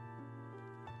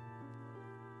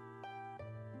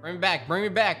 Bring me back, bring me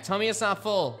back. Tell me it's not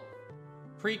full.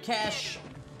 Pre-cache.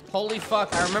 Holy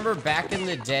fuck, I remember back in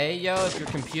the day, yo, if your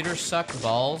computer sucked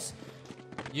balls,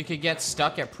 you could get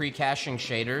stuck at pre-caching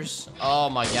shaders. Oh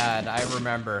my god, I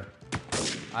remember.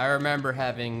 I remember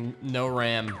having no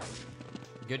RAM.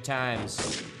 Good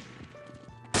times.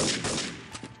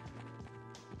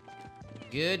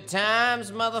 Good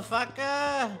times,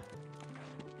 motherfucker.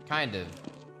 Kind of.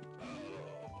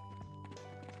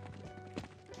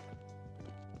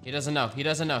 He doesn't know. He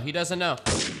doesn't know. He doesn't know.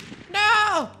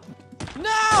 No!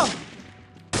 No!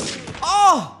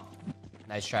 Oh!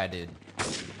 Nice try, dude.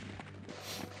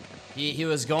 He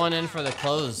was going in for the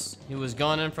close. He was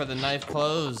going in for the knife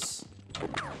close.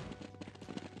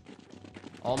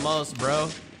 Almost, bro.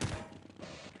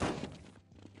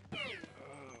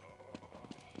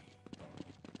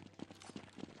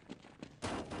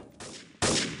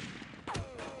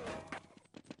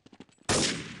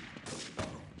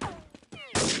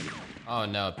 Oh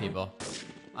no, people.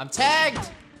 I'm tagged!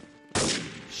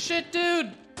 Shit,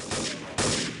 dude!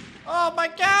 Oh my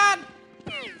god!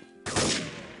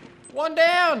 1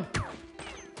 down!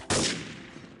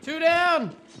 2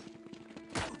 down!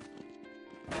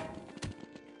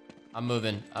 I'm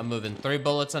moving. 3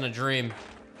 bullets and a dream.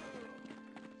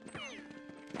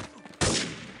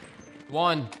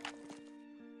 1.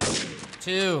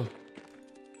 2.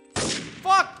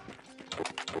 Fuck!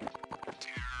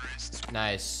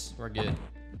 Nice. We're good.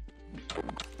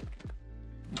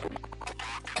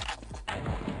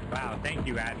 Wow, thank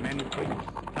you, admin. Please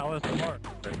tell us more.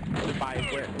 To buy,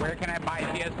 where can I buy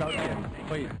CSGO skins?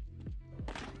 Please.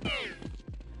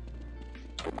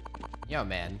 Yo,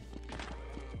 man.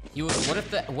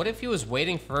 What if he was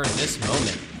waiting for this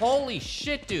moment? Holy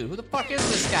shit, dude. Who the fuck is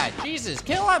this guy? Jesus,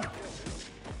 kill him!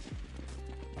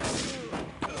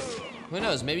 Who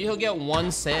knows? Maybe he'll get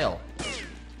 1 sale.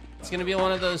 It's gonna be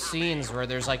one of those scenes where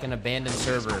there's like an abandoned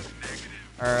server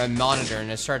or a monitor and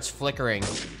it starts flickering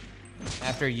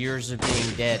after years of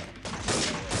being dead.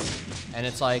 And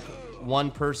it's like 1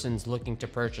 person's looking to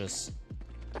purchase.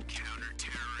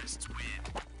 Counter-terrorists win.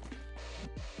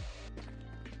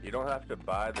 You don't have to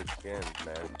buy the skins,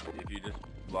 man. If you just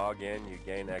log in, you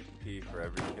gain XP for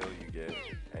every kill you get,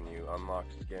 and you unlock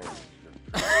skins.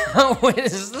 Wait,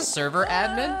 is this the server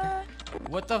admin?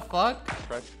 What the fuck?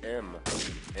 Press M.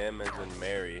 M as in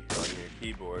Mary on your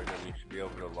keyboard, and you should be able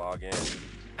to log in.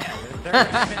 They're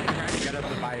trying to get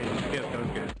us to buy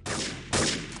CSGO skins.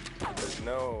 There's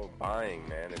no buying,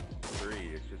 man. It's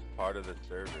free. It's just part of the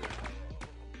server.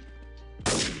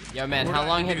 Yo, man, how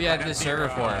long have you had this server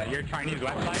for? Your Chinese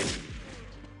website?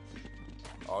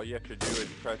 All you have to do is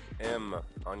press M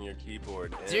on your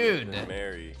keyboard. M Dude. as in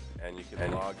Mary, and you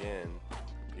can log in.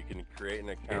 You can create an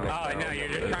account. Oh no, you're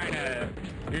just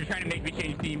trying to make me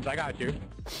change teams. I got you.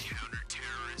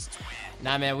 Counter-terrorists win.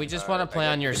 Nah, man, we just want to play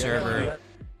on your server.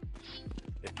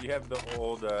 If you have the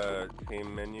old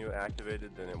team menu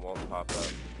activated, then it won't pop up.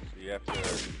 So you have to.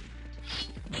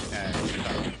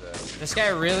 This guy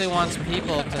really wants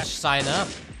people to sign up.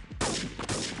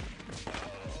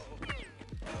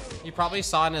 You probably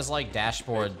saw in his like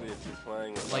dashboard. Basically, if you're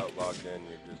playing without Like- logged in,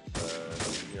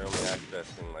 you're only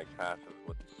accessing like half of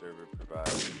what the server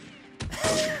provides.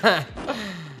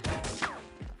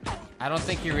 I don't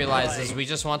think he realizes we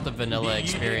just want the vanilla You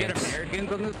experience. get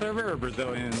Americans on the server or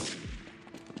Brazilians?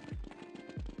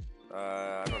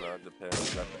 I don't know. It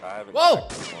depends. I haven't. Whoa!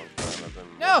 checked in a long time. I've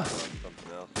been No! working on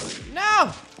something else.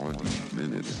 No! 20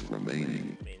 minutes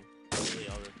remaining. I mean, really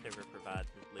all the server provides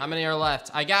is How many are left?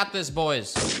 I got this,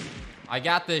 boys. I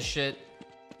got this shit.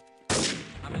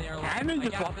 How many are left? Admin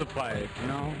just wants to play, you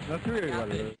know? That's really what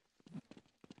it is.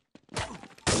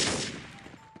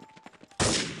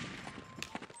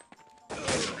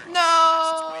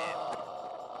 No!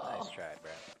 Nice try,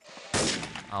 bro.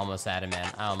 I almost had him,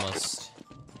 man.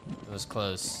 It was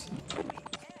close.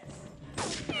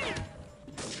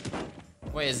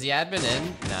 Wait, is the admin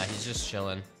in? Nah, he's just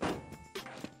chilling.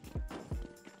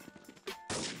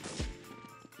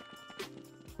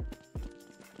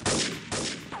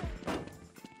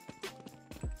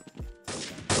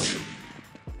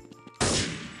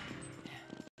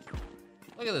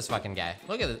 Look at this fucking guy.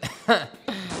 Look at it.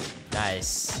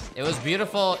 Nice. It was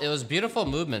beautiful. It was beautiful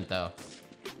movement, though.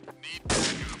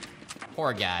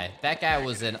 Poor guy. That guy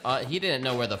was in. He didn't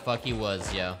know where the fuck he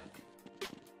was, yo.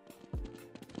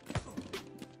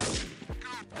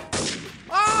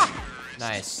 Ah!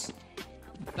 Nice.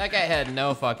 That guy had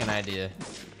no fucking idea.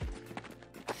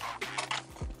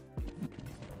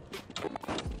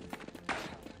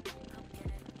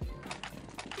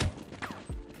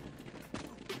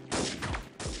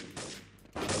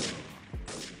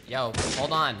 Yo,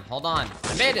 hold on.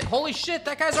 I made it. Holy shit,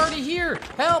 that guy's already here.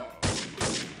 Help!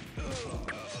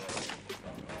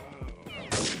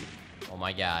 Oh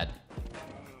my god.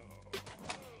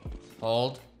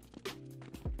 Hold.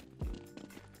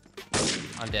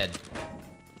 I'm dead.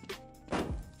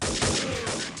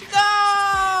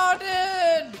 No,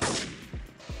 dude!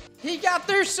 He got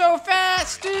there so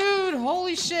fast, dude!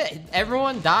 Holy shit.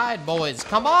 Everyone died, boys.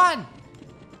 Come on!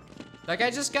 That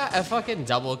guy just got a fucking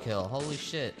double kill. Holy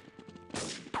shit.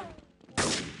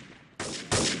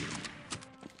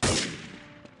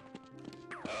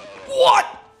 What?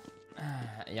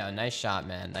 Yo, nice shot,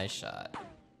 man. Nice shot.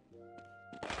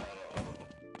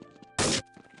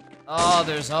 Oh,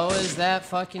 there's always that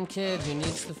fucking kid who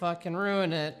needs to fucking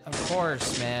ruin it. Of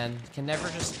course, man. Can never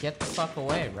just get the fuck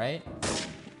away, right?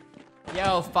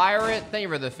 Yo, fire it. Thank you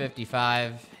for the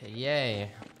 55.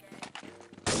 Yay.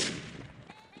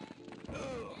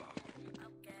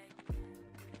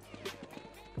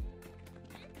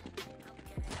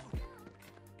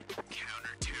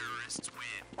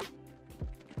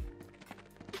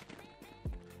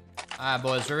 Alright,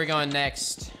 boys, where are we going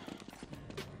next?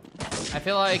 I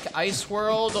feel like Ice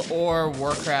World or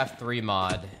Warcraft 3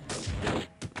 mod.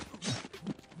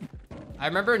 I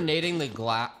remember nading the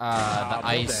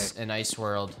ice in Ice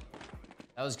World.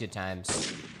 That was good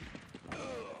times.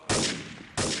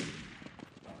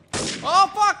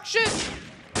 Oh, fuck! Shit!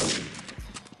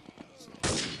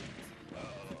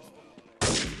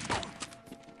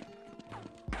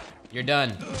 You're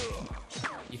done.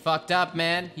 You fucked up,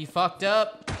 man. You fucked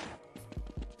up.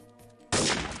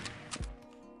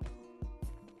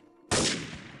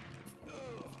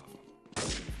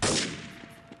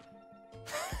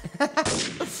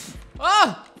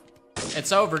 Oh!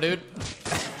 It's over, dude.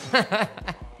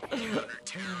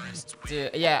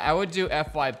 Dude, yeah, I would do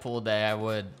FY pool day. I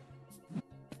would.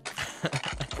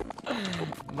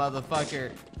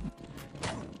 Motherfucker.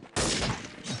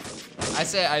 I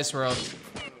say Ice World.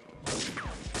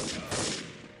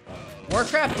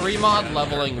 Warcraft 3 mod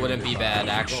leveling wouldn't be bad,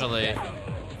 actually.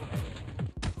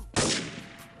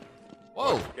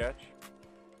 Whoa. Sketch.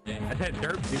 I said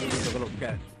derp dude needs a little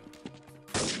sketch.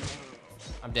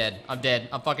 I'm dead. I'm dead.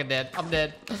 I'm fucking dead. I'm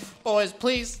dead. Boys,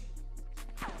 please.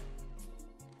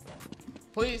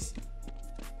 Please.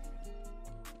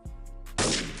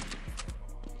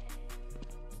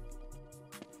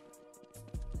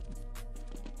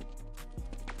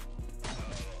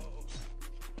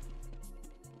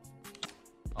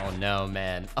 Oh no,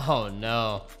 man. Oh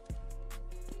no.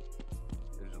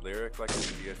 Is Lirik like a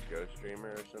CSGO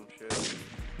streamer or some shit?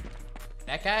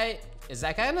 That guy, is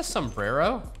that guy in a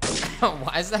sombrero?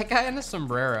 Why is that guy in a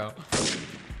sombrero?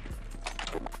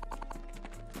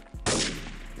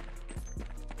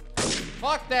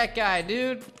 Fuck that guy,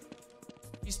 dude.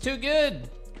 He's too good.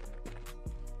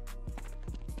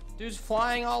 Dude's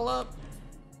flying all up.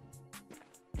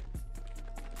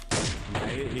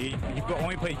 He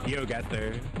only plays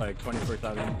GeoGuessr like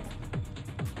 24/7.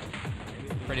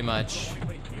 Pretty much.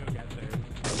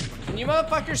 Can you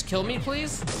motherfuckers kill me,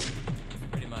 please?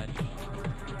 Pretty much.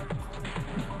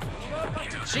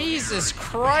 Jesus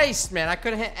Christ, man. I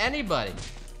couldn't hit anybody.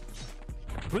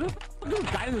 Who the fuck is this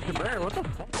guy in the sombrero? What the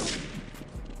fuck?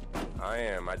 I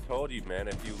am. I told you, man.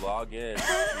 If you log in.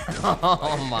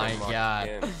 Oh my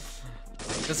god.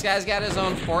 This guy's got his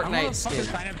own Fortnite skin.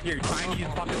 Sign up to your Chinese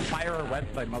fucking fire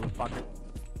website, motherfucker.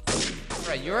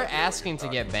 Bro, you're asking to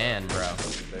get banned, bro.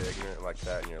 Stay ignorant like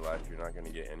that in your life, you're not gonna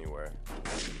get anywhere.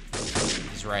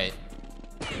 He's right.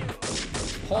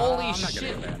 Holy I'm not gonna shit.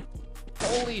 get banned.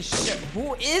 Holy shit.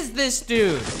 Who is this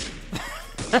dude?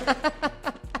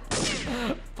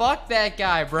 Fuck that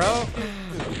guy, bro.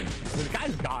 This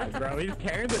guy's God, bro. He's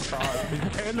carrying the cross. He's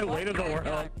carrying the weight of the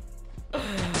world.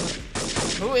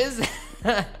 Who is that?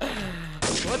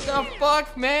 What the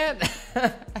fuck, man?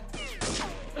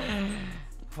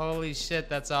 Holy shit,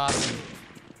 that's awesome.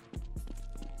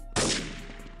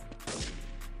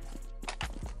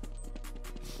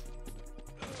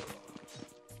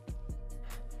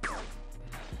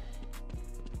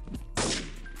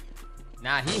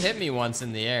 Nah, he hit me once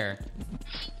in the air.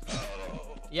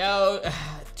 Yo,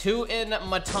 2 in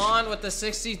Matan with the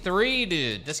 63,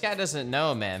 dude. This guy doesn't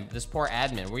know, man. This poor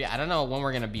admin. I don't know when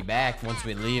we're gonna be back once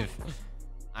we leave.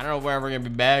 I don't know when we're gonna be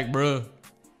back, bro.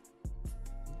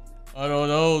 I don't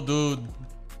know, dude.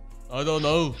 I don't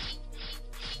know.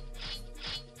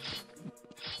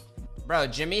 Bro,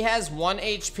 Jimmy has 1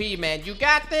 HP, man. You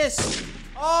got this.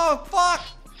 Oh, fuck.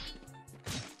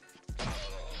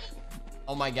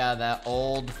 Oh my god, that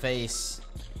old face.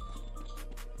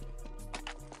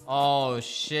 Oh,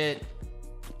 shit.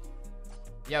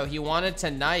 Yo, he wanted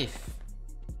to knife.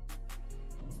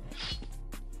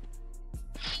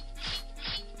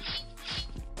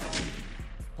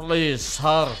 Please,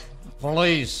 sir.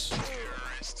 Please.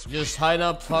 Just sign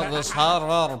up for the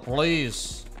server,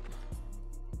 please.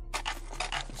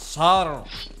 Sir.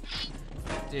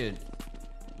 Dude.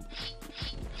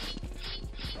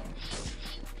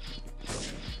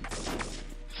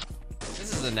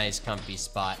 This is a nice comfy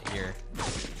spot here.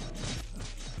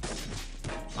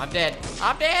 I'm dead.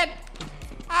 I'm dead.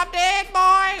 I'm dead,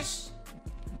 boys.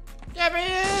 Get me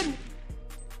in.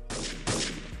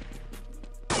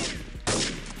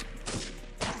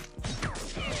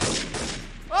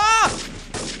 Ah!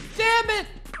 Damn it.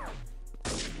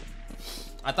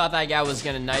 I thought that guy was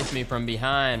gonna knife me from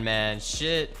behind, man.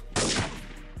 Shit.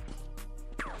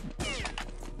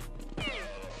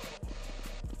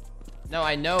 No,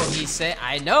 I know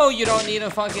I know you don't need to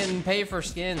fucking pay for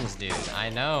skins, dude. I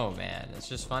know, man. It's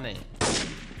just funny.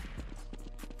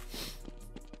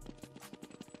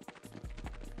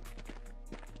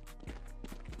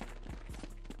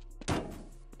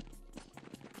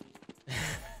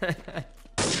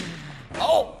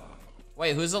 Oh!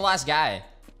 Wait, who's the last guy?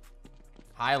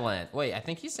 Highland. Wait, I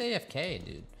think he's AFK,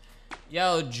 dude.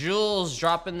 Yo, Jules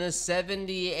dropping this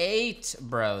 78,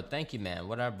 bro. Thank you, man.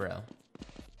 What up, bro?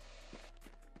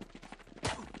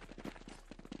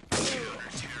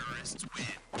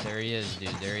 There he is, dude.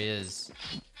 There he is.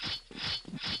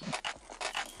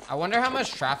 I wonder how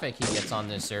much traffic he gets on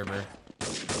this server.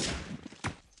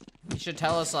 He should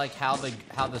tell us like how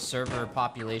the server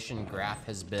population graph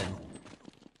has been.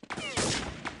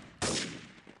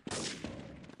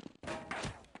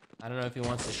 I don't know if he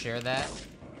wants to share that.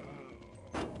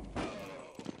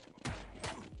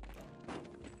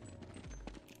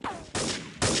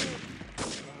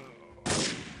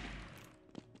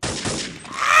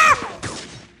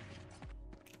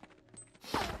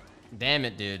 Damn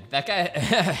it, dude. That guy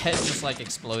head just like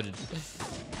exploded.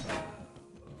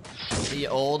 The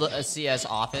old CS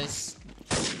office.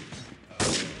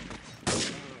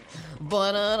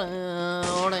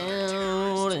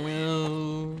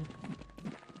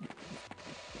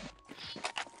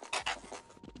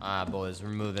 Ah, boys, we're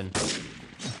moving.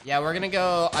 Yeah, we're gonna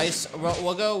go ice.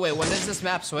 We'll go. Wait, when does this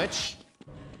map switch?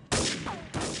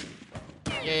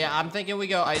 Yeah, I'm thinking we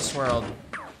go Ice World.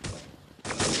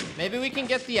 Maybe we can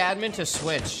get the admin to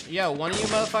switch. Yo, one of you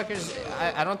motherfuckers,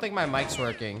 I don't think my mic's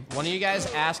working. One of you guys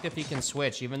ask if he can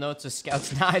switch, even though it's a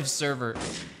Scouts Knives server.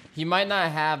 He might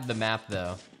not have the map,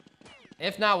 though.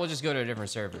 If not, we'll just go to a different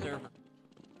server. Can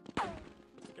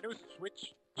we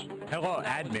switch? Hello,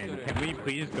 admin. Can we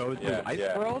please go to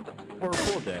Ice World for a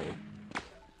full day?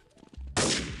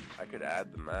 I could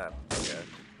add the map, I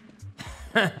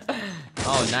guess.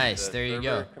 Oh, nice. There you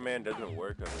go. Command doesn't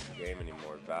work on this game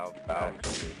anymore. Valve.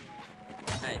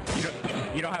 Hey,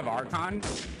 You don't have Archon?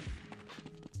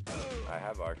 I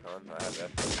have Archon. I have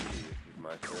FTP. This is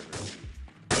my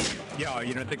server. Yo,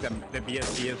 you don't think that the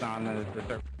BSC is on the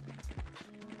server?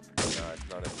 No, it's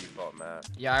not a default map.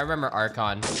 Yeah, I remember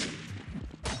Archon.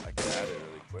 I can add it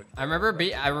really quick. I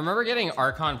remember getting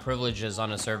Archon privileges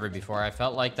on a server before. I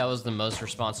felt like that was the most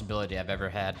responsibility I've ever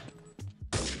had.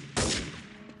 That's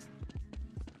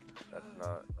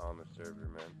not on the server,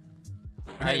 man.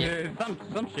 Hey,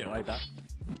 Some shit like that.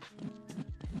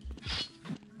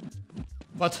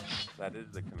 what? That is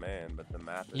the command, but the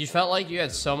map is... You felt like you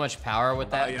had so much power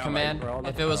with that yeah, command. like, bro,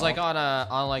 If it was like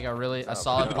on like a really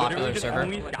solid popular server.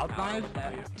 Only Scout Knives?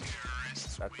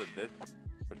 That's what this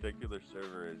particular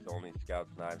server is, only Scouts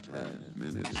Knives. 10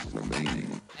 minutes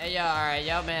remaining. Hey, yo, all right,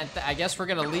 yo, man. I guess we're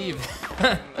gonna leave.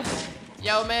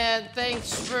 Yo, man,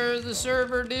 thanks for the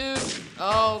server, dude.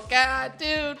 Oh God,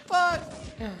 dude, fuck.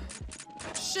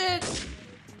 Shit.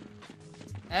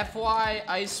 FY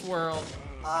Ice World.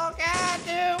 Oh God,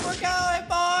 dude, we're going,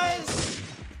 boys.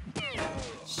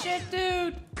 Shit,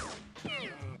 dude.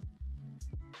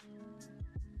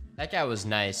 That guy was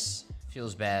nice.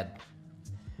 Feels bad.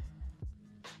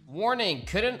 Warning,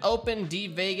 couldn't open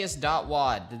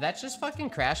dvegas.wad. Did that just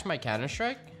fucking crash my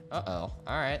Counter-Strike? Uh-oh.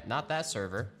 Alright, not that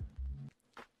server.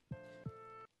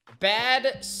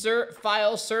 Bad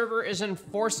file server is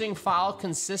enforcing file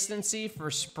consistency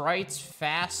for Sprite's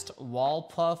fast wall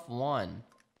puff 1.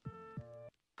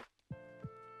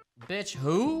 Bitch,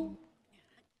 who?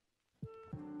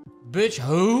 Bitch,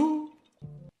 who?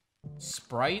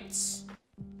 Sprites?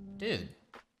 Dude.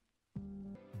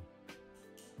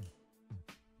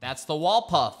 That's the wall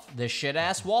puff. The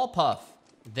shit-ass wall puff.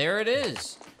 There it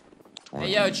is.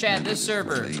 Hey, yo, chat, this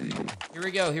server. Here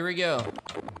we go, here we go.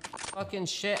 Fucking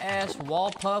shit-ass wall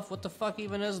puff. What the fuck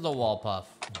even is the wall puff?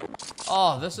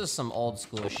 Oh, this is some old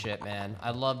school shit, man.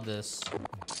 I love this.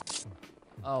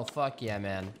 Oh, fuck yeah,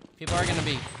 man. People are gonna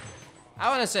be... I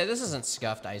want to say, this isn't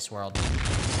scuffed Ice World.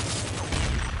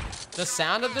 The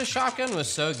sound of the shotgun was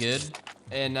so good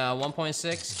in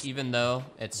 1.6, even though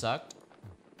it sucked.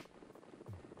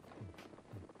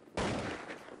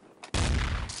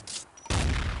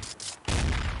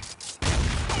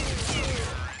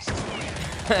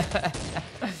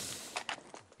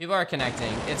 People are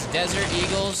connecting. It's Desert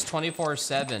Eagles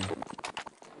 24/7.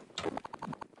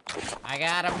 I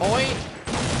got a boy.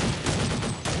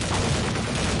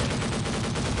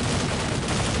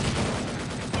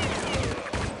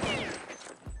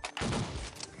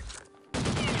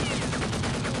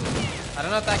 I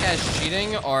don't know if that guy's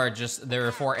cheating or just there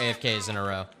were 4 AFKs in a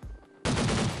row.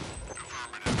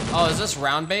 Oh, is this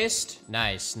round based?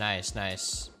 Nice, nice,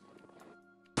 nice.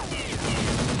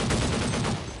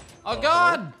 Oh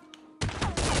God!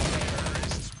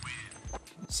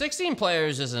 16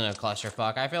 players isn't a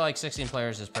clusterfuck. I feel like 16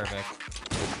 players is perfect.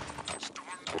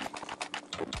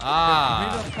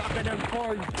 Ah.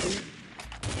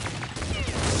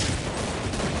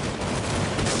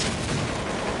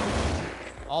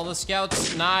 All the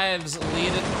scouts' knives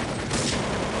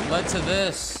led to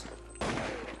this.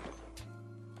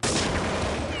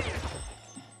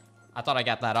 I thought I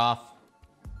got that off.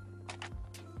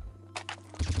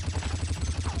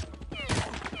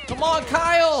 Come on,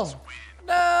 Kyle!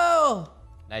 No!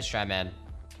 Nice try, man.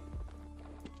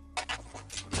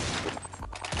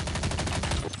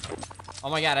 Oh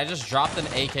my god, I just dropped an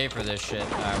AK for this shit.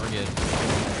 Alright, we're good.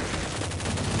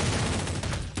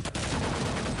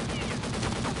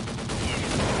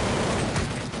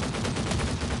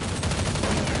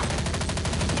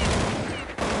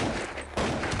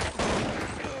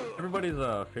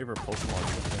 Everybody's favorite Pokemon.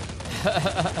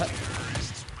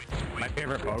 My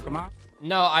favorite Pokemon?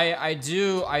 No, I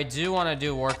do want to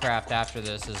do Warcraft after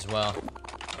this as well.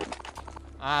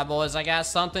 Ah, boys, I got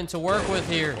something to work with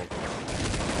here.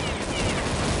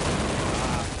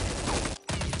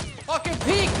 Fucking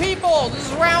peek, people!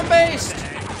 This is round-based!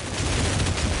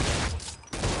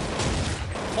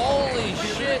 Holy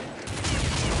shit!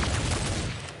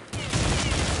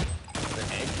 The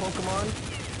egg Pokemon?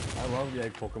 I love the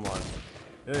egg Pokemon.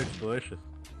 It's delicious.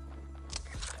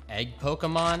 Egg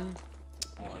Pokemon?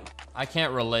 I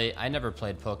can't relate. I never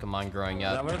played Pokemon growing Is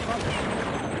that up. what it's called?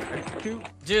 It's cute.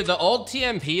 Dude, the old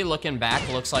TMP looking back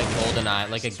looks like GoldenEye,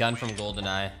 like a gun from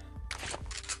GoldenEye.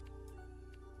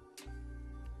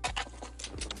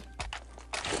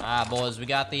 Ah, boys, we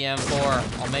got the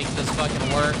M4. I'll make this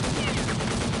fucking work.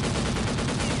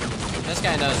 This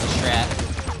guy knows the strat.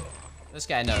 This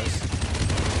guy knows.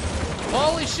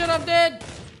 Holy shit, I'm dead!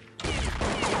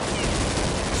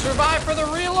 Survive for the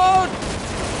reload!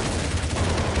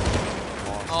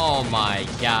 Oh my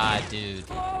god, dude.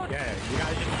 Yeah, you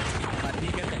guys just let me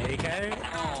get the AK,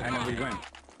 and then we win.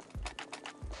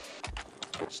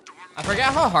 I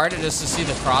forgot how hard it is to see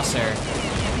the crosshair.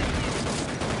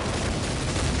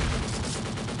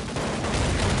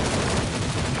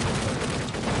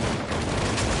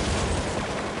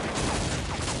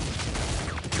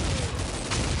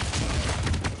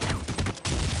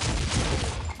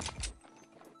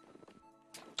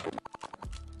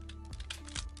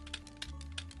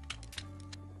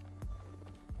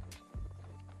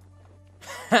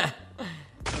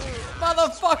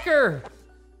 Motherfucker!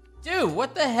 Dude,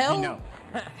 what the hell? You know.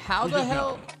 How You the just know.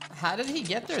 hell? How did he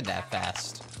get there that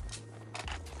fast?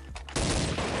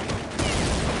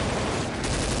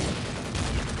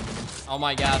 Oh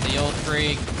my god, the old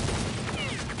freak.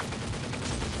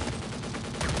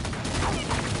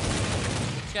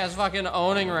 This guy's fucking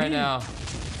owning right now.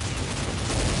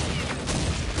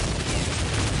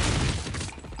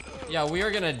 Yeah, we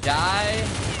are gonna die.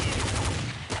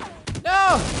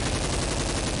 No!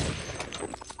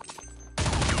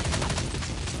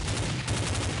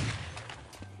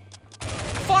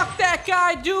 Fuck that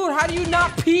guy, dude! How do you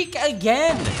not peek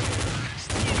again?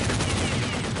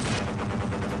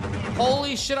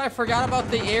 Holy shit, I forgot about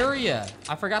the area.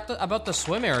 I forgot about the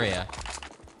swim area.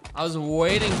 I was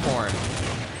waiting for him.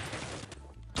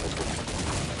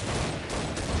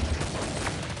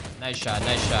 Nice shot,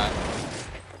 nice shot.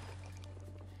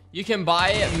 You can buy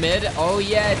it mid. Oh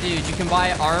yeah, dude, you can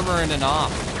buy armor and an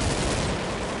op.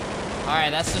 All right,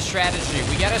 that's the strategy.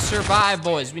 We gotta survive,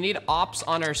 boys. We need ops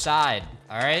on our side,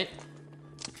 all right?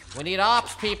 We need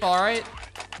ops, people, all right?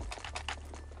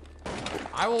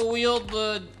 I will wield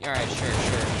the... All right, sure.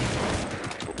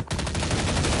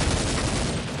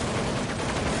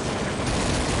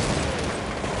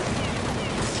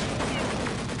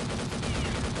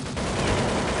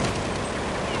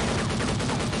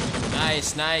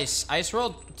 Nice, nice. Ice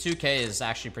World 2K is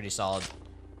actually pretty solid.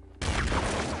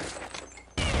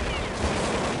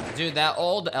 Dude, that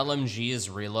old LMG's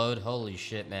reload, holy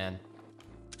shit, man.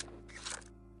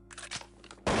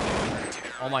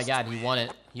 Oh my god, he won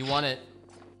it. He won it.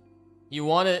 He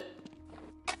won it.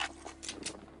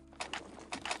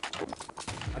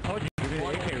 I told you, give me the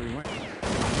AK, we win.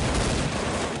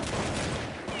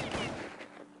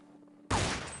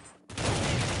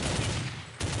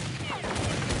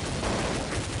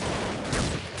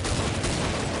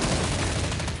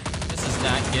 This is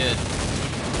not good.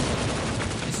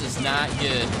 This is not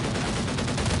good.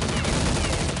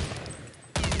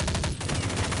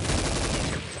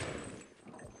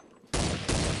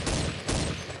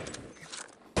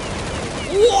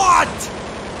 What?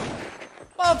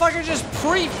 Motherfucker just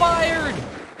pre-fired.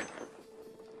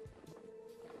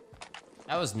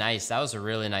 That was nice. That was a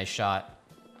really nice shot.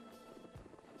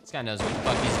 This guy knows what the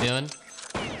fuck he's doing.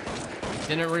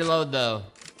 Didn't reload though.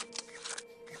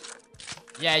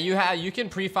 Yeah, you can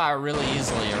pre-fire really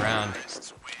easily around.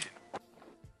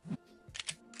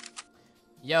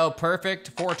 Yo, perfect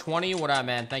 420. What up,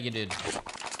 man? Thank you, dude.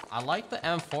 I like the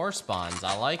M4 spawns.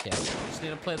 I like it. Just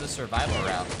need to play the survival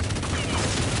route.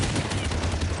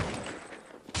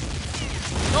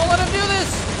 Don't let him do this!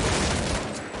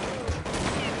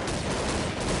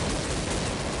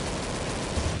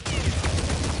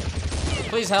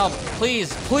 Please help.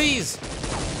 Please, please!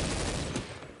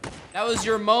 That was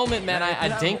your moment, man. I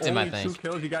dinked him, I think. 2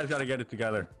 kills, you guys gotta get it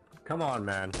together. Come on,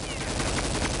 man.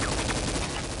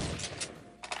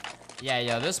 Yeah,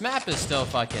 yo, this map is still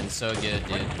fucking so good,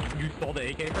 dude. You stole the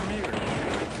AK from me, or?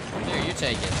 Here, you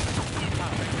take it.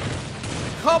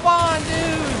 Come on,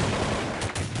 dude!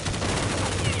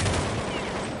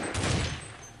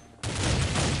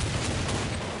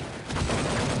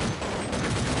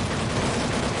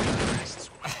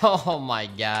 Oh my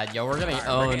god, yo, we're gonna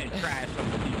own.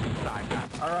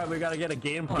 Alright, we gotta get a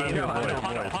game plan here, boys.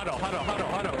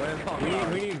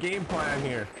 We need a game plan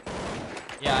here.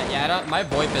 Yeah, I don't, my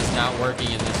VoIP is not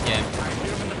working in this game.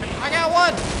 I got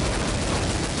one!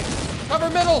 Cover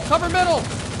middle, cover middle!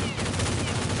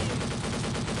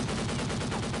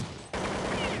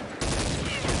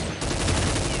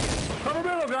 Cover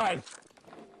middle, guys!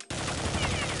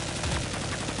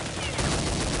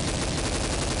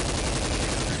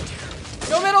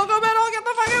 Go middle, get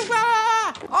the fucking,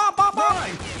 oh, pop, pop!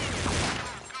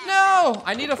 No,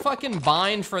 I need a fucking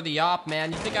bind for the op,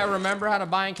 man. You think I remember how to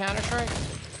bind Counter-Strike?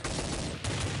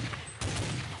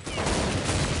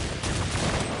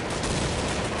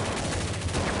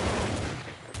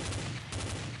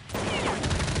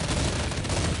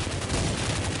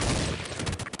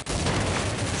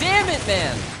 Damn it,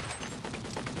 man!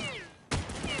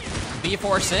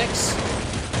 B46?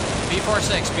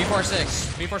 B46, B46,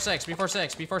 B46,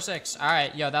 B46, B46.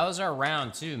 Alright, yo, that was our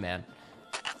round too, man.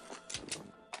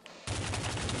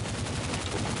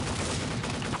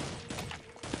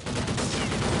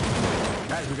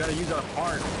 Guys, we gotta use our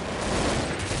heart.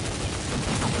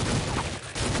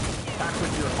 Attack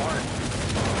with your heart.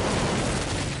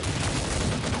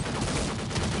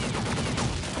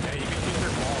 Yeah, you can use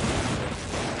your ball.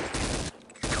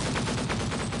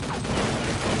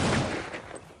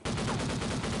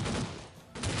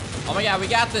 Oh my god, we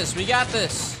got this, we got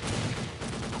this.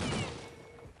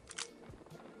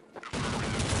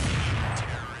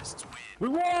 We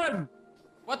won!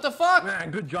 What the fuck?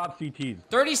 Man, good job, CTs.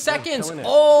 30 seconds. killing it.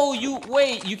 Oh,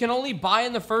 wait, you can only buy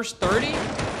in the first 30?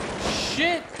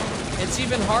 Shit, it's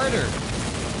even harder.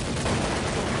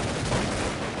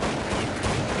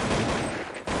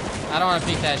 I don't want to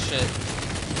peek that shit.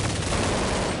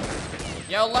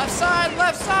 Yo, left side,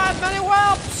 many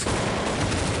whelps.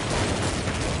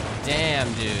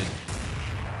 Damn, dude.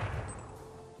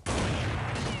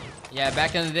 Yeah,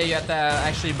 back in the day, you had to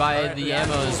actually buy Right, the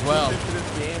ammo as well.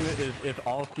 This game is if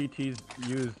all CTs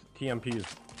use TMPs.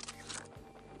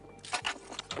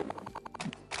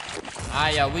 Ah,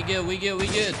 yeah, we good, we good, we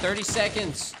good. 30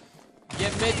 seconds.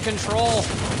 Get mid control.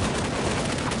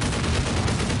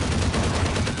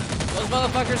 Those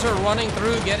motherfuckers are running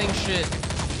through getting shit.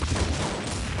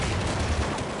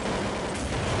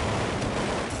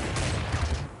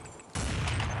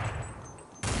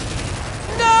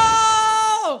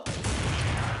 No!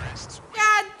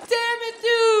 God damn it,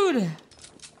 dude!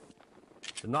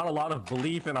 There's not a lot of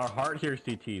belief in our heart here,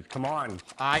 CTs. Come on.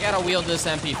 I gotta wield this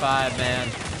MP5, man.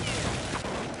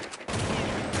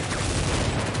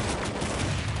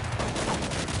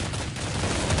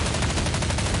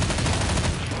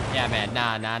 Yeah, man,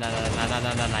 nah,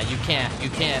 you can't,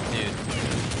 dude.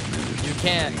 You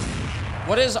can't.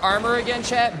 What is armor again,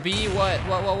 chat? B what?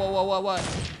 What?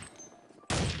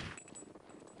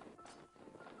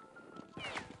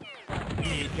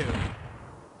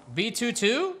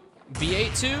 B22?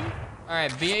 B82?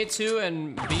 Alright, B82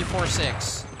 and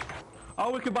B46.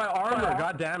 Oh, we could buy armor.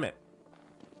 God damn it.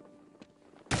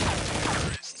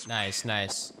 Nice,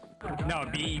 nice. No,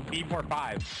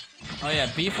 B45. Oh yeah,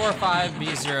 B45,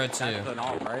 B02. That's an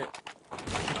alt, right?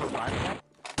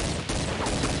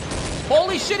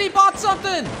 Holy shit, he bought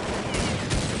something!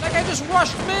 That guy just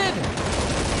rushed mid!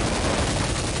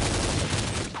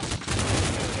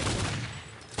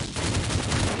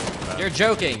 You're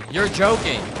joking. You're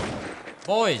joking.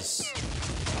 Boys.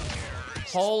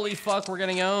 Holy fuck, we're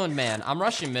getting owned, man. I'm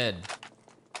rushing mid.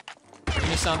 Give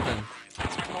me something.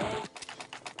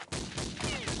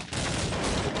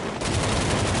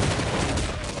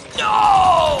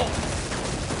 No!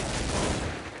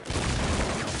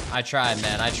 I tried,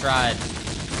 man. I tried.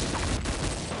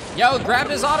 Yo,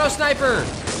 grabbed his auto sniper!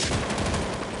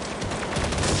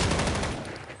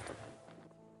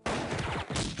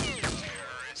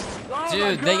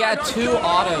 Dude, they got two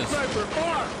autos.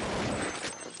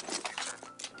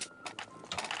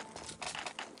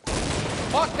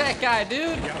 Fuck that guy,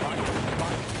 dude.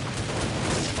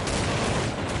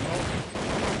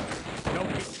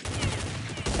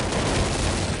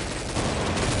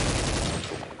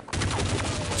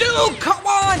 Dude, come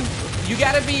on! You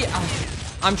gotta be...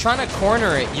 I'm trying to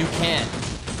corner it. You can't.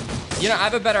 You know, I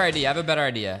have a better idea.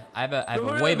 I have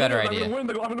a way better idea. I'm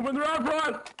gonna win the round,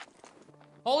 Ron!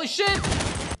 Holy shit!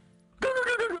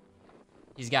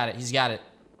 He's got it. He's got it.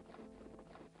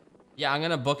 Yeah, I'm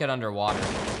gonna book it underwater.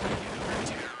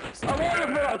 I won it,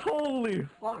 man! Holy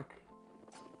fuck.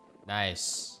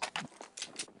 Nice.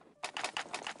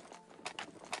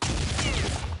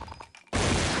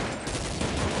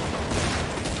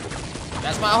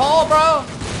 That's my hole, bro!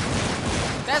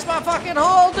 That's my fucking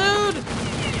hole, dude!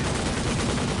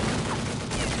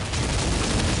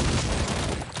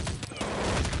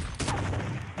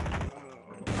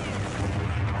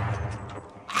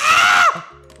 Ah!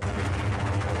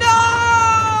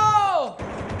 No!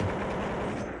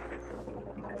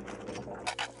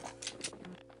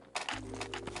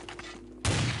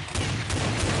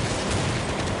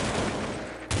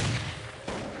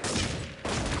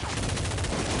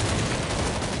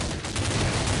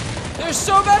 There's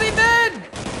so many men!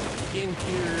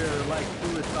 Interior, like,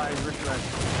 suicide ritual.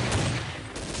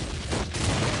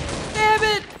 Damn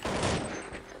it!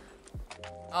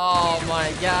 Oh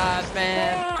my god,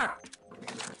 man.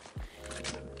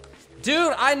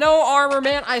 Dude, I know Armor,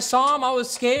 man. I saw him. I was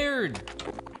scared.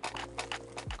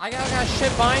 I got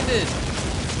shit binded.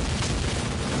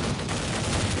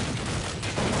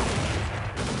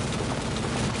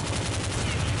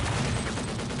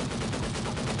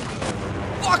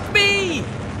 Fuck me!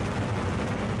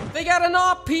 They got an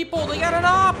op, people. They got an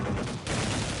op.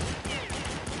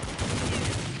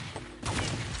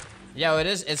 Yo, it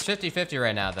is. It's 50-50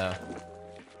 right now, though.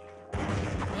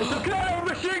 Okay,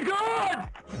 machine gun!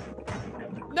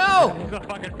 No! There's a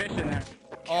fucking fish in there.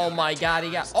 Oh my god,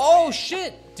 he got. Oh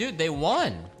shit! Dude, they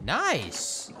won.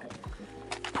 Nice.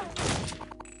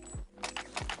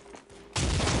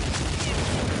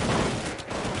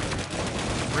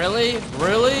 Really?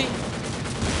 Really?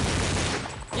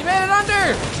 You made it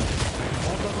under!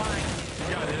 Hold the line.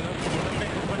 Yeah, there's a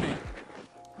fish swimming.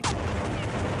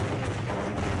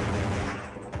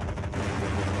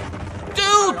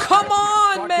 Dude, come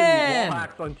on, Fucking man! wall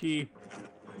hacks on T.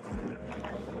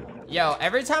 Yo,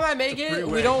 every time I make it,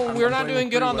 freeway. we're not playing doing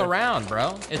the good on the freeway. round,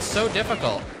 bro. It's so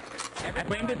difficult. I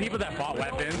blame the people that bought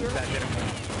weapons that didn't win.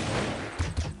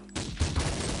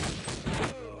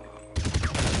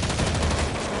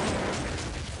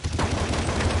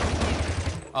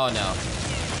 Oh no.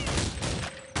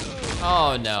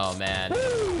 Oh no, man.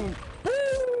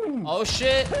 Oh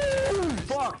shit.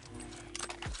 Fuck.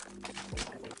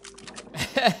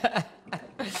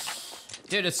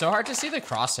 Dude, it's so hard to see the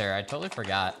crosshair. I totally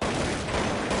forgot.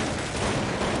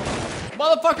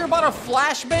 Motherfucker bought a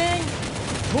flashbang?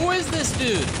 Who is this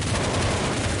dude?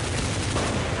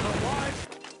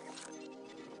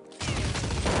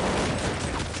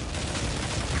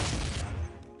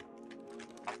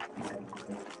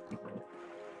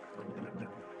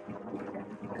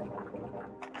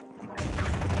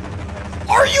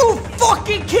 Are you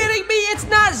fucking kidding me? It's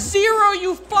not 0,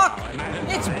 you fuck!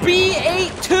 It's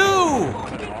B82!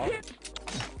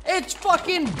 It's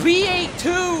fucking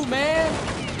B82, man!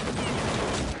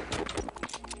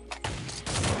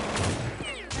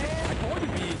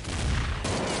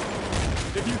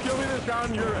 If you kill me this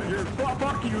round, you're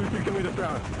fuck you if you kill me this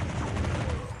round.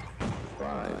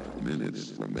 5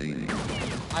 minutes remaining.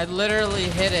 I literally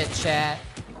hit it, chat.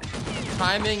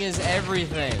 Timing is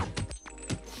everything.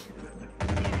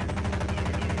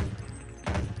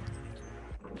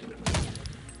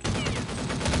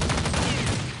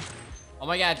 Oh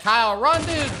my god, Kyle, run,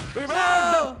 dude! Wait,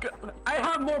 No! I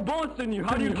have more bullets than you.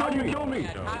 How do you kill me?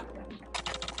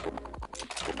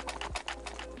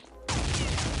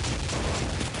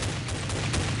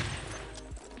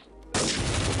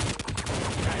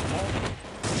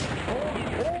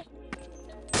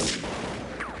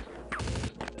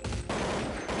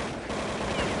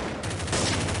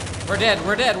 We're dead,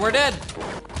 we're dead, we're dead!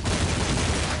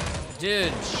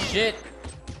 Dude, shit.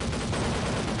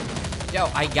 Yo,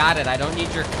 I got it. I don't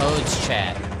need your codes,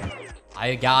 chat.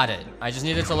 I got it. I just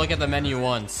needed to look at the menu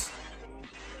once.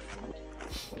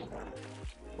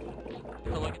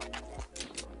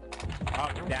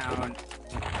 Up, down.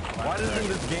 Why doesn't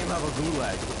this game have a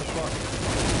gulag? What the fuck?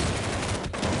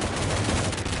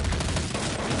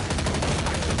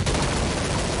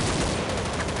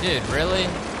 Dude, really?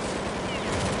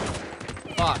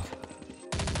 Fuck.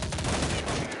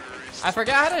 I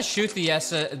forgot how to shoot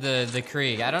the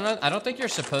Krieg. I don't know. I don't think you're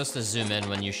supposed to zoom in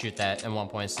when you shoot that in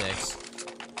 1.6.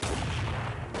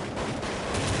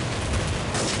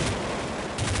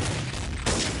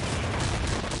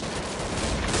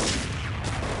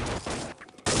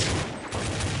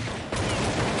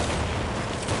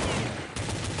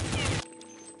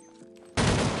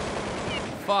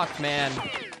 fuck, man.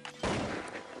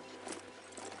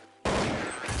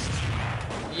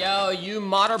 Yo, you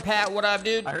modder Pat, what up,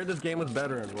 dude? I heard this game was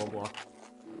better in Roblox.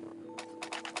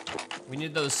 We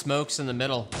need those smokes in the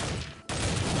middle.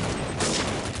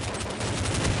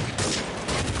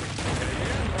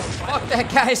 Fuck that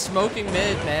guy smoking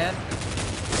mid, man.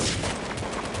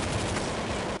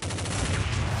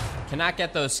 Cannot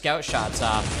get those scout shots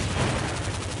off.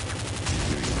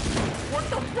 What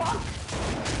the fuck?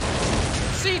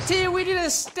 CT, we need to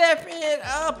step it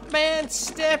up, man.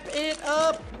 Step it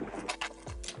up.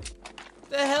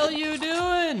 The hell you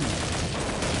doing?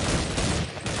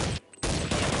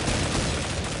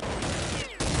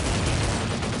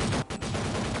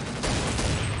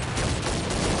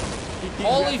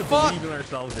 Holy fuck! Believe in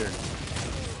ourselves here.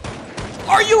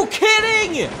 Are you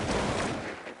kidding?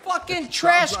 Fucking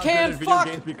trash Bob's not can good at video fuck!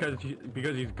 games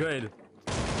because he's good.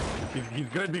 He's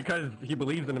good because he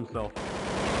believes in himself.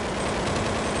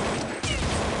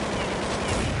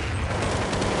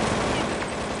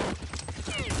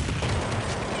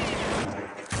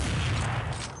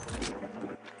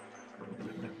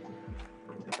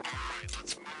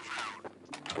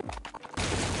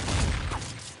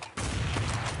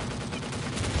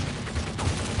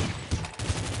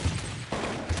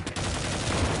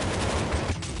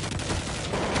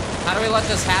 How do we let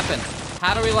this happen?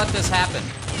 How do we let this happen?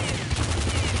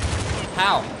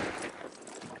 How?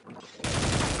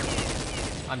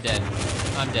 I'm dead.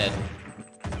 I'm dead.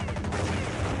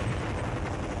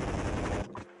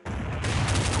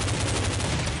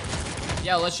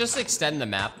 Yeah, let's just extend the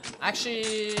map.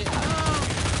 Actually,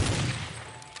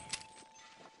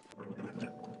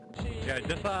 Yeah,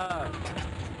 just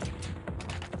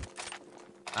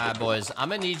alright, boys. I'm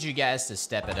gonna need you guys to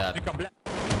step it up.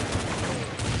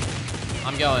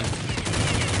 I'm going.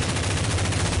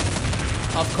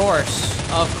 Of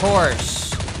course. Of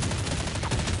course.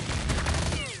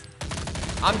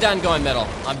 I'm done going middle.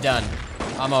 I'm done.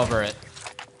 I'm over it.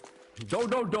 Don't,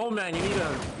 man. You need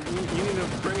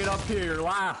to bring it up here. You're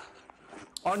last.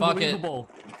 Unbelievable.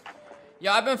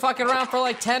 Yo, I've been fucking around for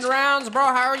like 10 rounds, bro.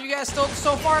 How are you guys still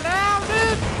so far down,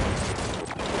 dude?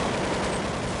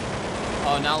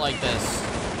 Oh, not like this.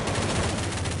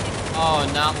 Oh,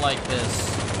 not like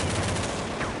this.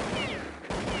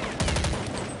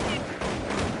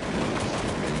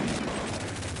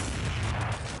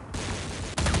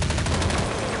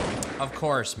 Of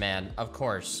course, man. Of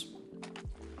course.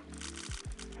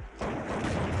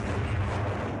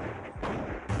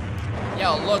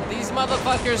 Yo, look, these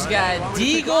motherfuckers got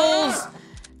deagles.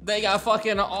 They got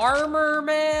fucking armor,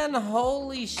 man.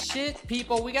 Holy shit,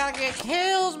 people. We gotta get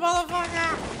kills,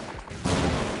 motherfucker.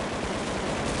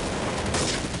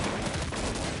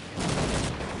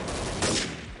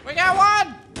 We got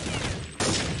one.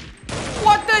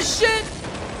 What the shit?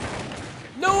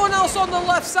 No one else on the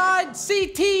left side?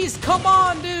 CTs, come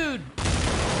on, dude.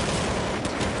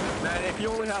 Man, if you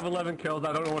only have 11 kills,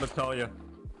 I don't know what to tell you.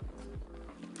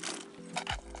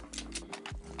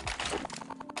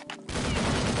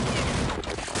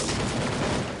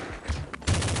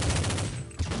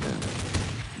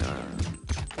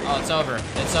 Oh, it's over.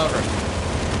 It's over.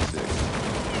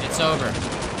 It's over.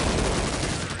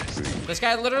 This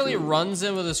guy literally runs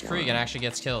in with his Krieg and actually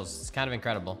gets kills. It's kind of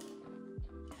incredible.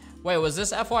 Wait, was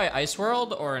this FY Ice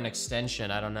World or an extension?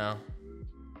 I don't know.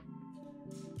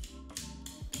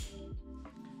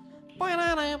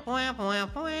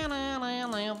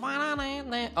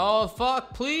 Oh,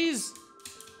 fuck, please.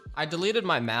 I deleted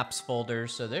my maps folder,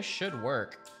 so this should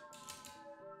work.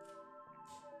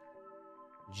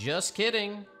 Just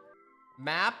kidding.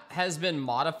 Map has been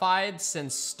modified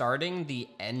since starting the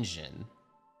engine.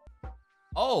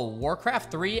 Oh, Warcraft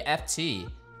 3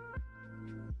 FT.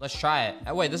 Let's try it.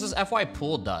 Oh, wait, this is FY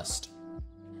Pool Dust.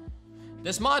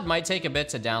 This mod might take a bit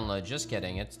to download. Just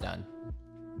kidding, it's done.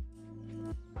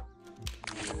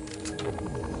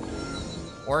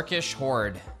 Orcish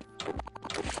Horde.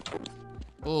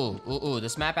 Ooh,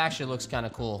 this map actually looks kind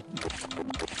of cool.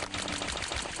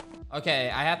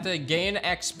 Okay, I have to gain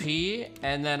XP,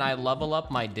 and then I level up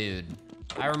my dude.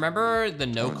 I remember the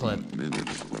no clip.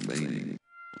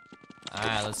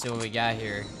 Alright, let's see what we got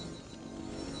here.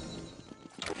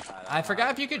 I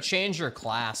forgot if you could change your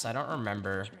class. I don't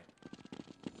remember.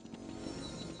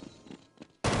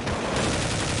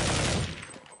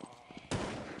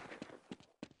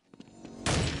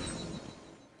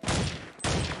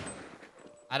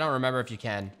 I don't remember if you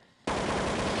can.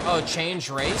 Oh, change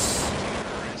race?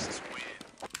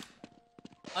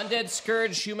 Undead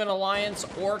Scourge, Human Alliance,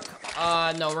 Orc.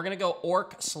 No, we're gonna go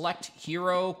Orc, Select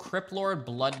Hero, Crypt Lord,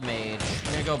 Blood Mage.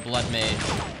 We're gonna go Blood Mage.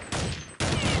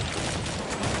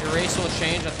 You're race will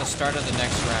change at the start of the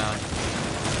next round.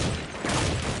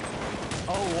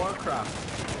 Oh, Warcraft.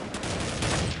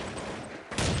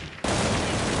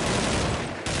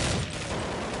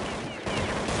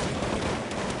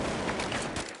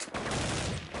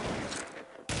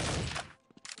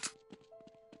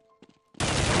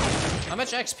 How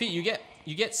much XP you get?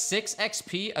 You get 6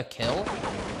 XP a kill?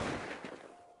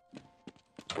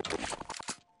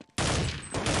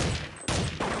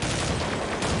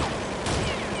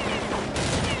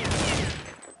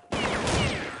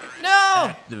 No!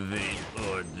 Activate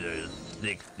Order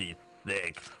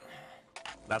 66.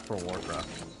 That's for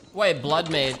Warcraft. Wait, Blood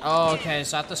Mage. Oh, okay,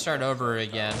 so I have to start over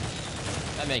again.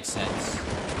 That makes sense.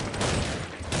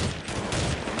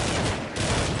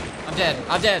 I'm dead.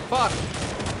 I'm dead. Fuck.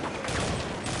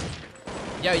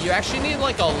 Yo, you actually need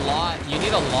like a lot. You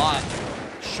need a lot.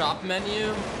 Shop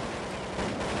menu.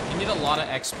 You need a lot of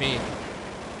XP.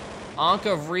 Ankh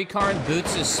of Recarn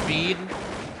boots his speed.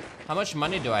 How much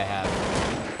money do I have?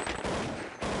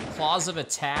 Claws of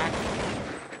Attack.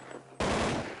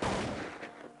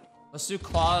 Let's do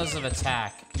Claws of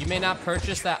Attack. You may not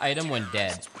purchase that item when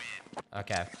dead.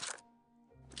 Okay.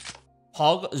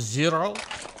 Hog 0.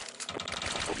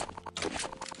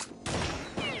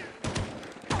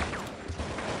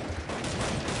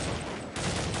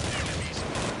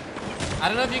 I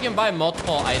don't know if you can buy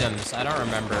multiple items. I don't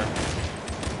remember.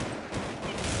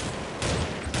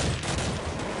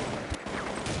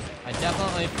 I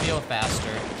definitely feel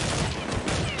faster.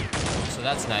 So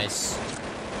that's nice.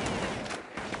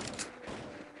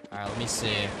 Alright, let me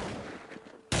see.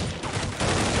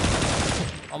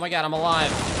 Oh my god, I'm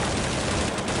alive.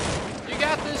 You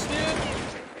got this, dude.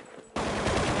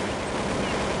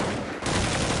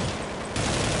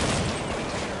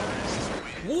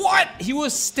 What? He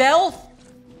was stealth?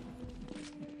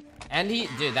 And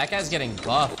dude, that guy's getting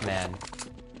buffed, man.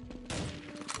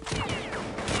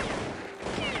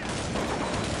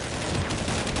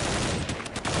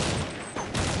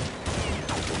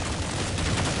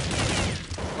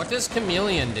 What does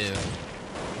Chameleon do?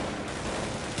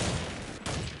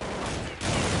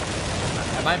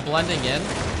 Am I blending in?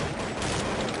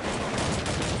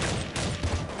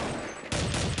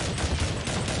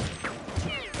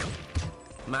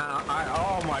 Man,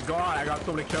 oh my god, I got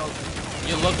so many kills.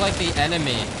 You look like the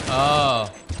enemy. Oh.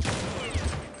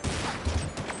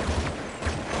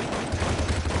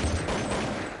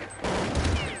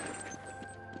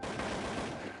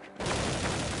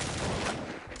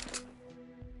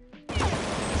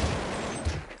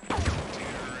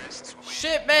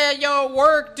 Shit, man, yo,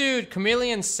 work, dude.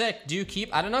 Chameleon's sick. Do you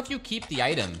keep? I don't know if you keep the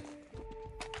item.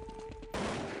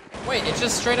 Wait, it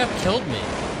just straight up killed me.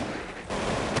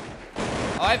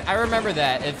 Oh, I remember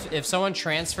that. If someone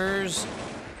transfers...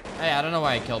 Hey, I don't know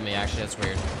why it killed me, actually. That's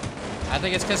weird. I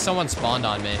think it's because someone spawned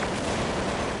on me.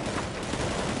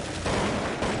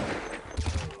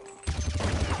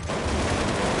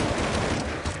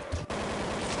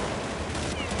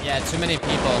 Yeah, too many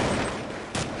people.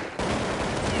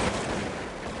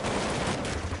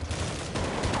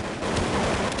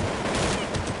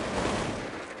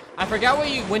 I forgot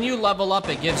when you level up,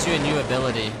 it gives you a new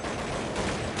ability.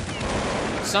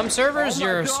 Some servers,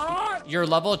 your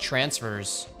level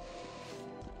transfers.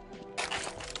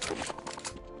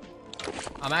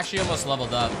 I'm actually almost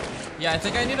leveled up. Yeah, I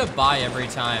think I need to buy every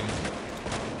time.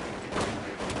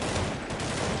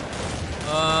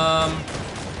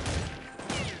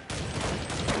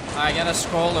 I got a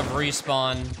scroll of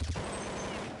respawn.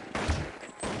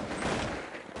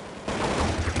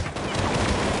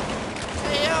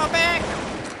 Hey, yo, I'm back!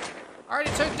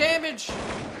 Already took damage.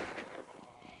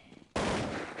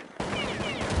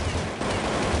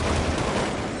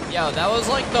 Yo, that was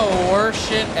like the worst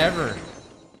shit ever.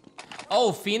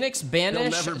 Oh, Phoenix Banish,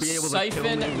 You'll never be able to Siphon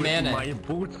kill me with Mana. my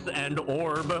boots and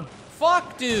orb.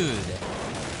 Fuck, dude.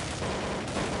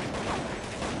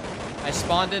 I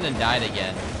spawned in and died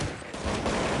again.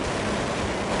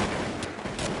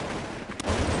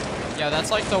 Yo,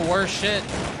 that's like the worst shit.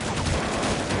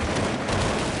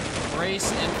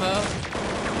 Race info.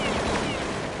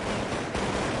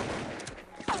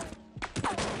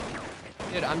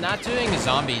 Dude, I'm not doing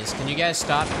zombies. Can you guys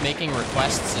stop making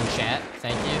requests in chat?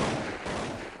 Thank you.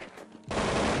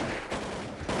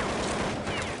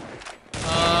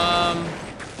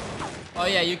 Oh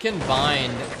yeah, you can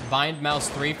bind mouse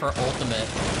 3 for ultimate.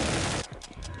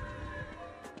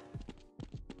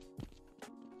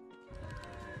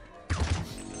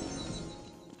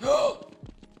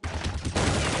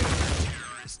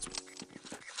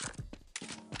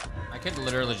 I could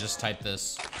literally just type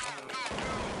this.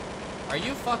 Are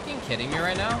you fucking kidding me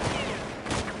right now?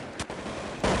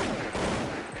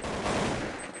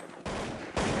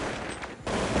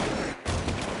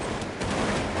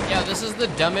 This is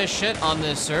the dumbest shit on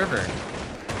this server.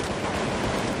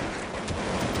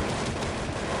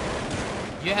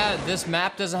 This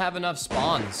map doesn't have enough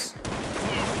spawns.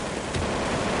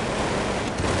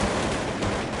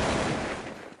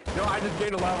 Yo, I just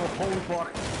gained a level. Holy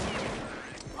fuck.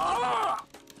 Ah!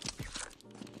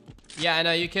 Yeah, I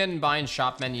know, you can bind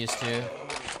shop menus too.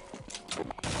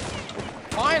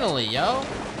 Finally, yo!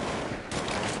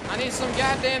 I need some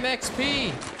goddamn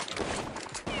XP!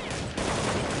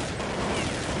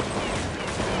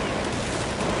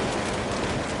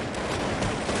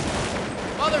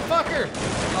 Motherfucker!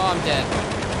 Oh, I'm dead.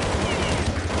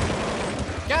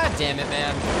 God damn it,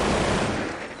 man.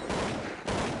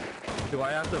 Do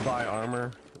I have to buy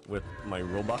armor with my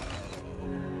Robux?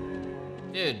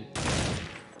 Dude.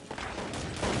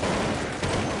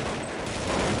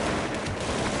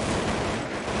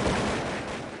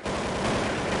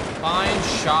 Find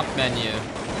shop menu.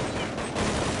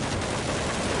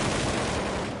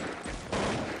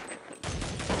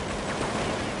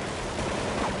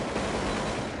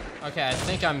 Okay, I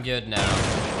think I'm good now.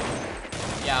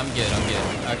 Yeah, I'm good,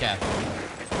 Okay.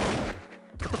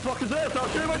 What the fuck is this? I'll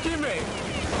shoot my teammate!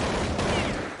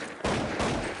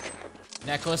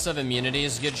 Necklace of immunity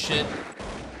is good shit.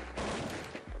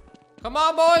 Come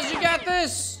on, boys, you got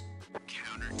this!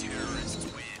 Counter-terrorists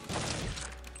win.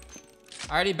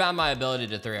 I already bound my ability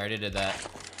to 3. I already did that.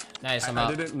 Nice, I'm I up.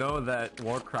 didn't know that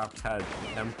Warcraft had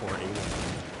M4A1.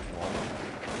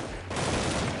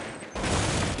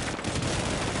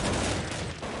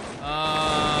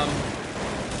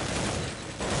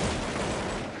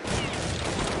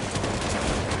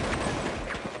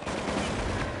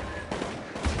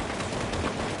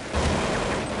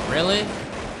 Really?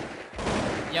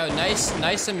 Yo,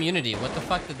 nice immunity. What the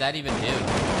fuck did that even do?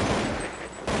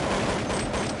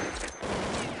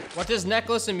 What does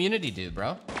necklace immunity do,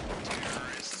 bro?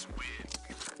 Terrorists win.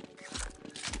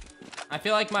 I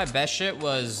feel like my best shit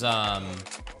was,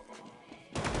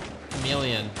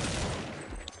 chameleon.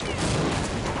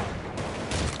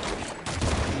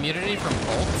 Immunity from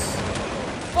bolts?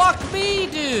 Fuck me,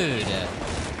 dude!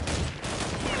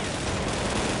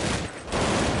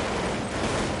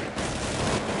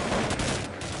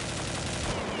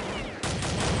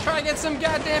 Try to get some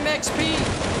goddamn XP!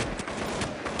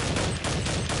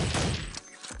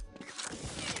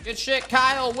 Good shit,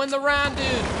 Kyle. Win the round, dude.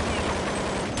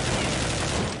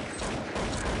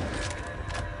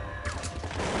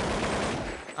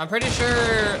 I'm pretty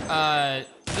sure,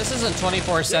 this isn't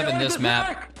 24/7, this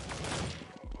map.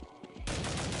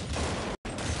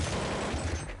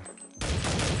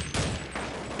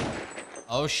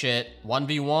 Oh shit,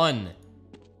 1v1.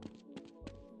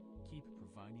 Keep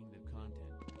providing the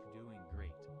content. Doing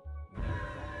great. Never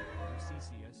thought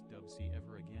CCS Dubsy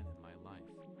ever again in my life.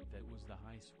 That was the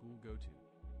high school go-to.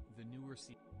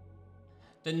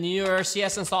 The newer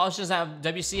CS installations have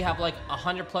WC have like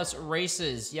 100+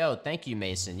 races. Yo, thank you,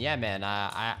 Mason. Yeah, man.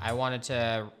 I wanted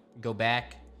to go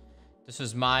back. This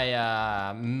was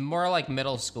my more like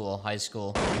middle school, high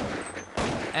school.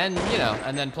 And, you know,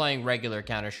 and then playing regular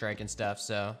Counter-Strike and stuff,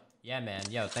 so... Yeah, man.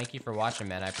 Yo, thank you for watching,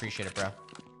 man. I appreciate it, bro.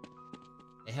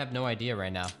 They have no idea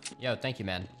right now. Yo, thank you,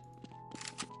 man.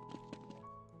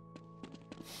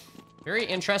 Very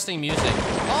interesting music.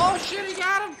 Oh, shit, he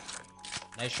got him!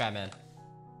 Nice try, man.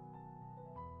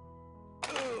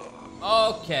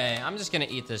 Okay, I'm just gonna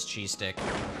eat this cheese stick.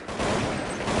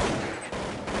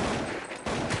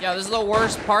 Yeah, this is the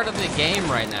worst part of the game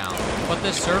right now. But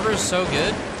this server is so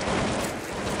good.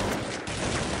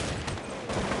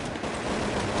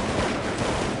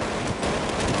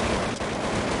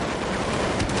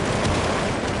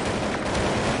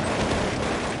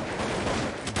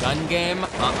 Gun game?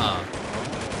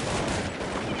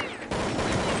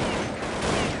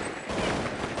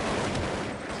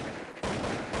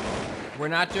 We're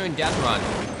not doing Death Run.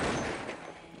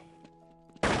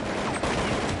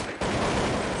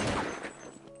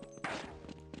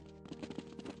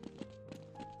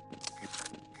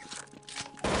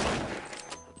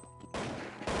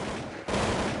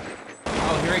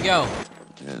 Oh, here we go.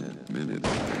 10 minutes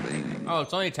remaining. Oh,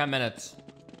 it's only 10 minutes.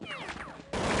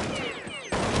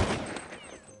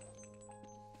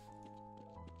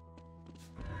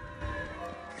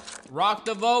 Rock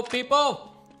the vote, people!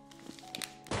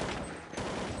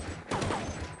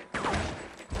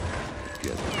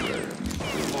 Get ready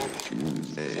for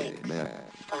Tuesday map.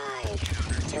 5,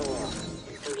 4,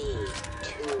 3,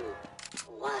 2,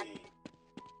 1.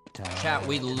 Chat,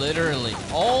 we literally...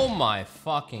 Oh my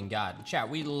fucking god. Chat,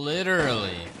 we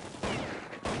literally...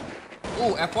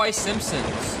 Ooh, FY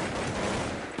Simpsons.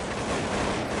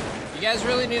 You guys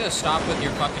really need to stop with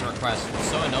your fucking requests. It's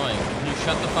so annoying. Can you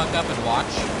shut the fuck up and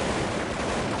watch?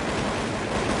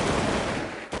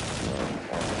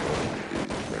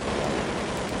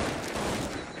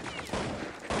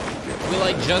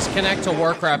 like, just connect to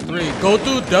Warcraft 3. Go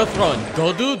do Death Run.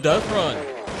 Go do Death Run.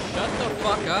 Shut the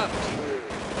fuck up.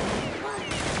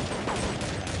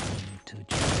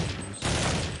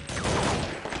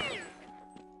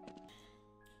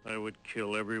 I would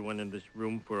kill everyone in this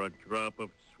room for a drop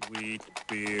of sweet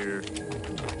beer.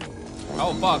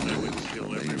 Oh, fuck. I would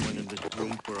kill everyone in this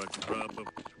room for a drop of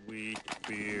sweet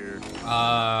beer.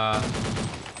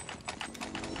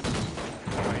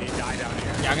 He died down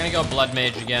here. Yeah, I'm gonna go Blood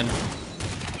Mage again.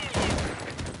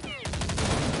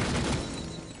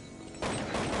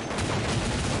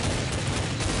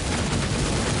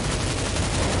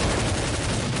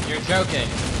 You're joking.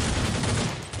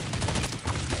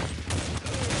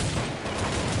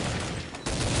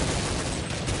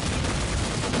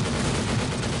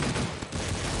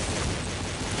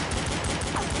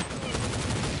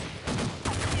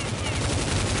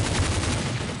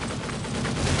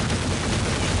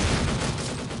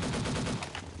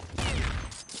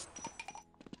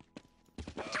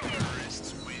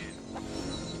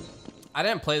 I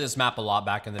didn't play this map a lot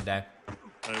back in the day.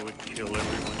 I would kill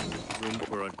everyone in this room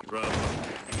for a drop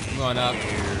of I'm going up.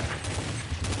 beer.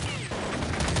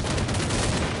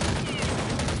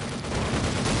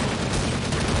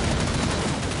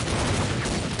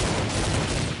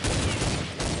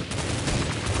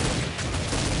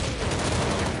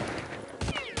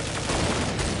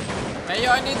 Hey, yo,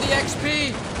 I need the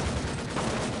XP.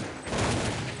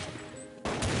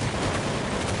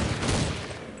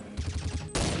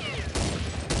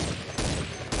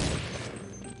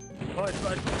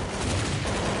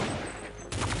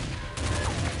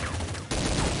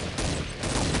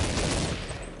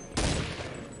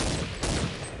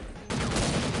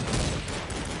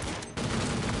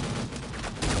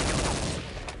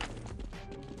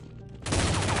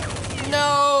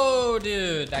 No,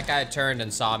 dude. That guy turned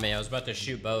and saw me. I was about to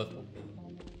shoot both.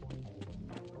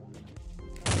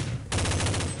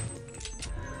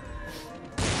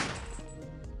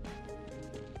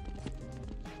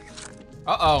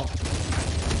 Uh-oh.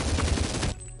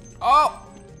 Oh!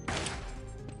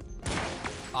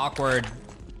 Awkward.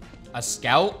 A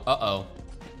scout? Uh-oh.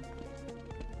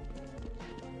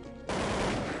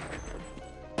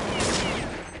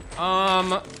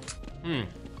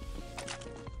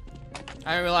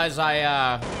 I didn't realize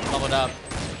I, leveled up.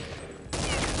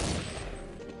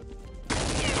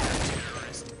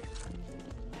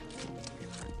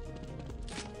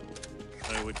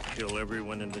 I would kill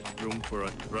everyone in this room for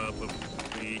a drop of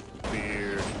sweet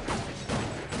beer.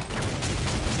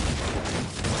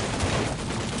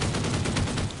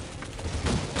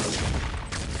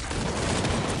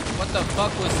 What the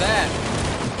fuck was that?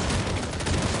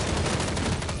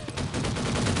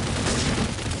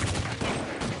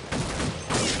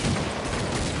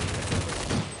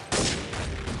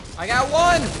 I got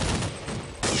one!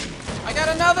 I got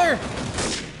another!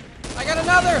 I got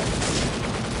another!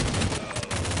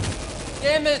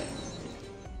 Damn it!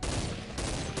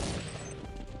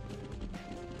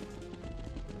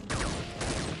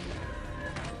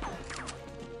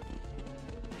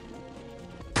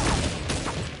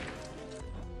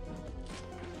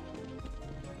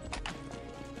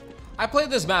 I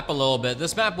played this map a little bit.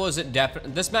 This map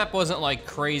wasn't like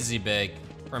crazy big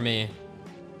for me.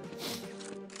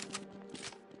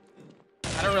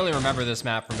 I don't really remember this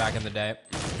map from back in the day.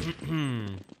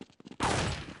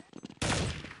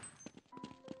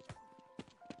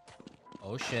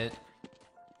 Oh shit.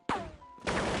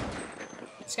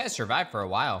 This guy survived for a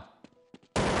while.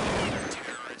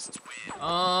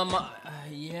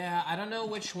 Yeah, I don't know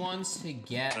which ones to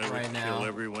get right now. I would kill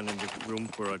everyone in this room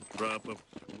for a drop of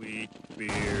sweet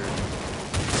beer.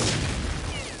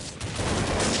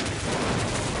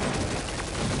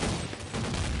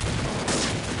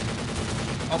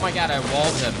 Oh my god, I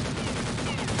walled him.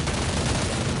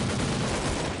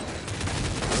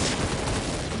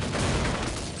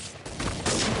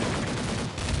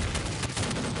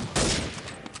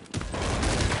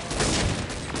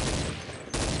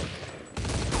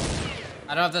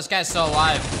 I don't know if this guy's still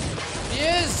alive. He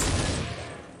is!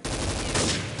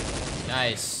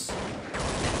 Nice.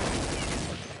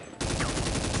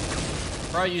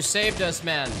 Bro, you saved us,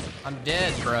 man. I'm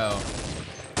dead, bro.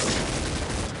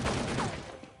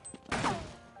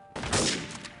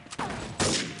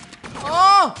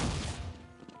 Oh!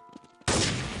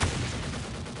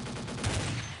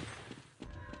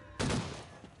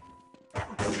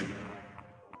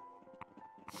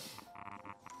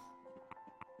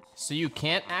 So you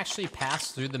can't actually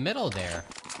pass through the middle there.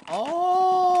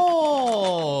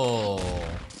 Oh!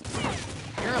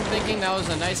 Here I'm thinking that was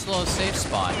a nice little safe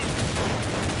spot.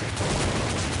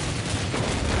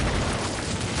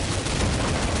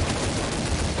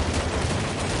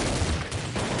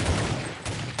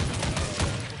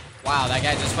 Wow, that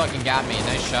guy just fucking got me.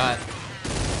 Nice shot.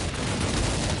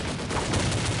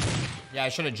 Yeah, I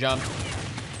should have jumped.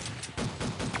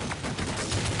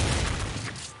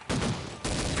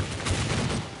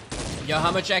 Yo,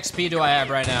 how much XP do I have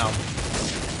right now?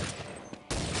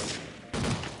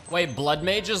 Wait, Blood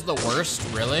Mage is the worst?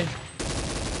 Really?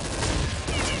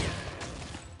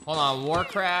 Hold on,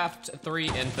 Warcraft 3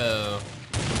 info.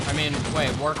 I mean,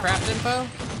 wait, Warcraft info?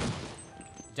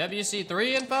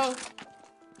 WC3 info?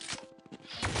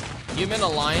 Human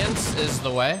Alliance is the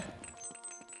way.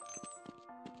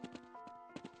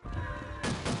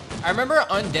 I remember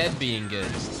Undead being good.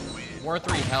 War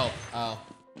 3 help. Oh.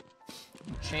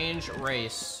 Change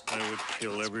race. I would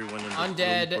kill everyone in the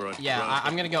Undead. room for a Yeah,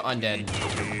 I'm gonna go Undead.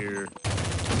 Here.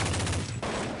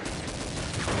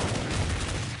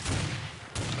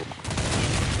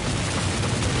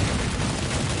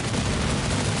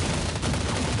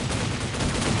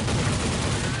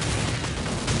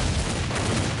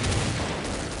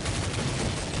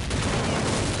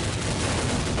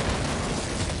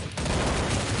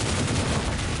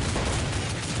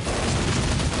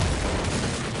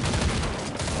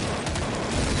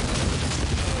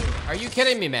 Are you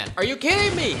kidding me, man? Are you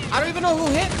kidding me? I don't even know who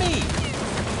hit me.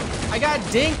 I got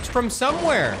dinked from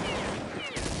somewhere.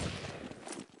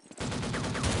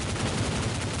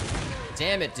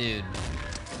 Damn it, dude.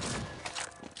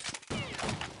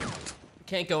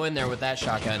 Can't go in there with that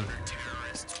shotgun.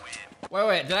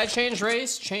 Wait, did I change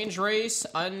race? Change race,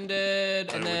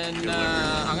 Undead, and then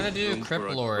I'm gonna do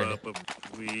Crypt Lord.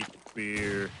 Sweet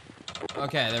beer.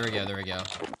 Okay, there we go.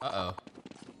 Uh-oh.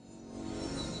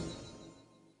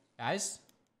 Guys?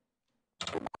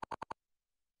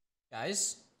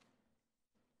 Guys?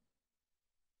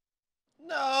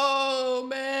 No,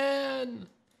 man!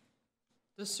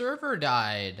 The server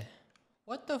died.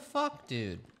 What the fuck,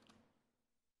 dude?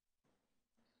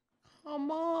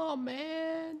 Come on,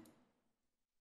 man.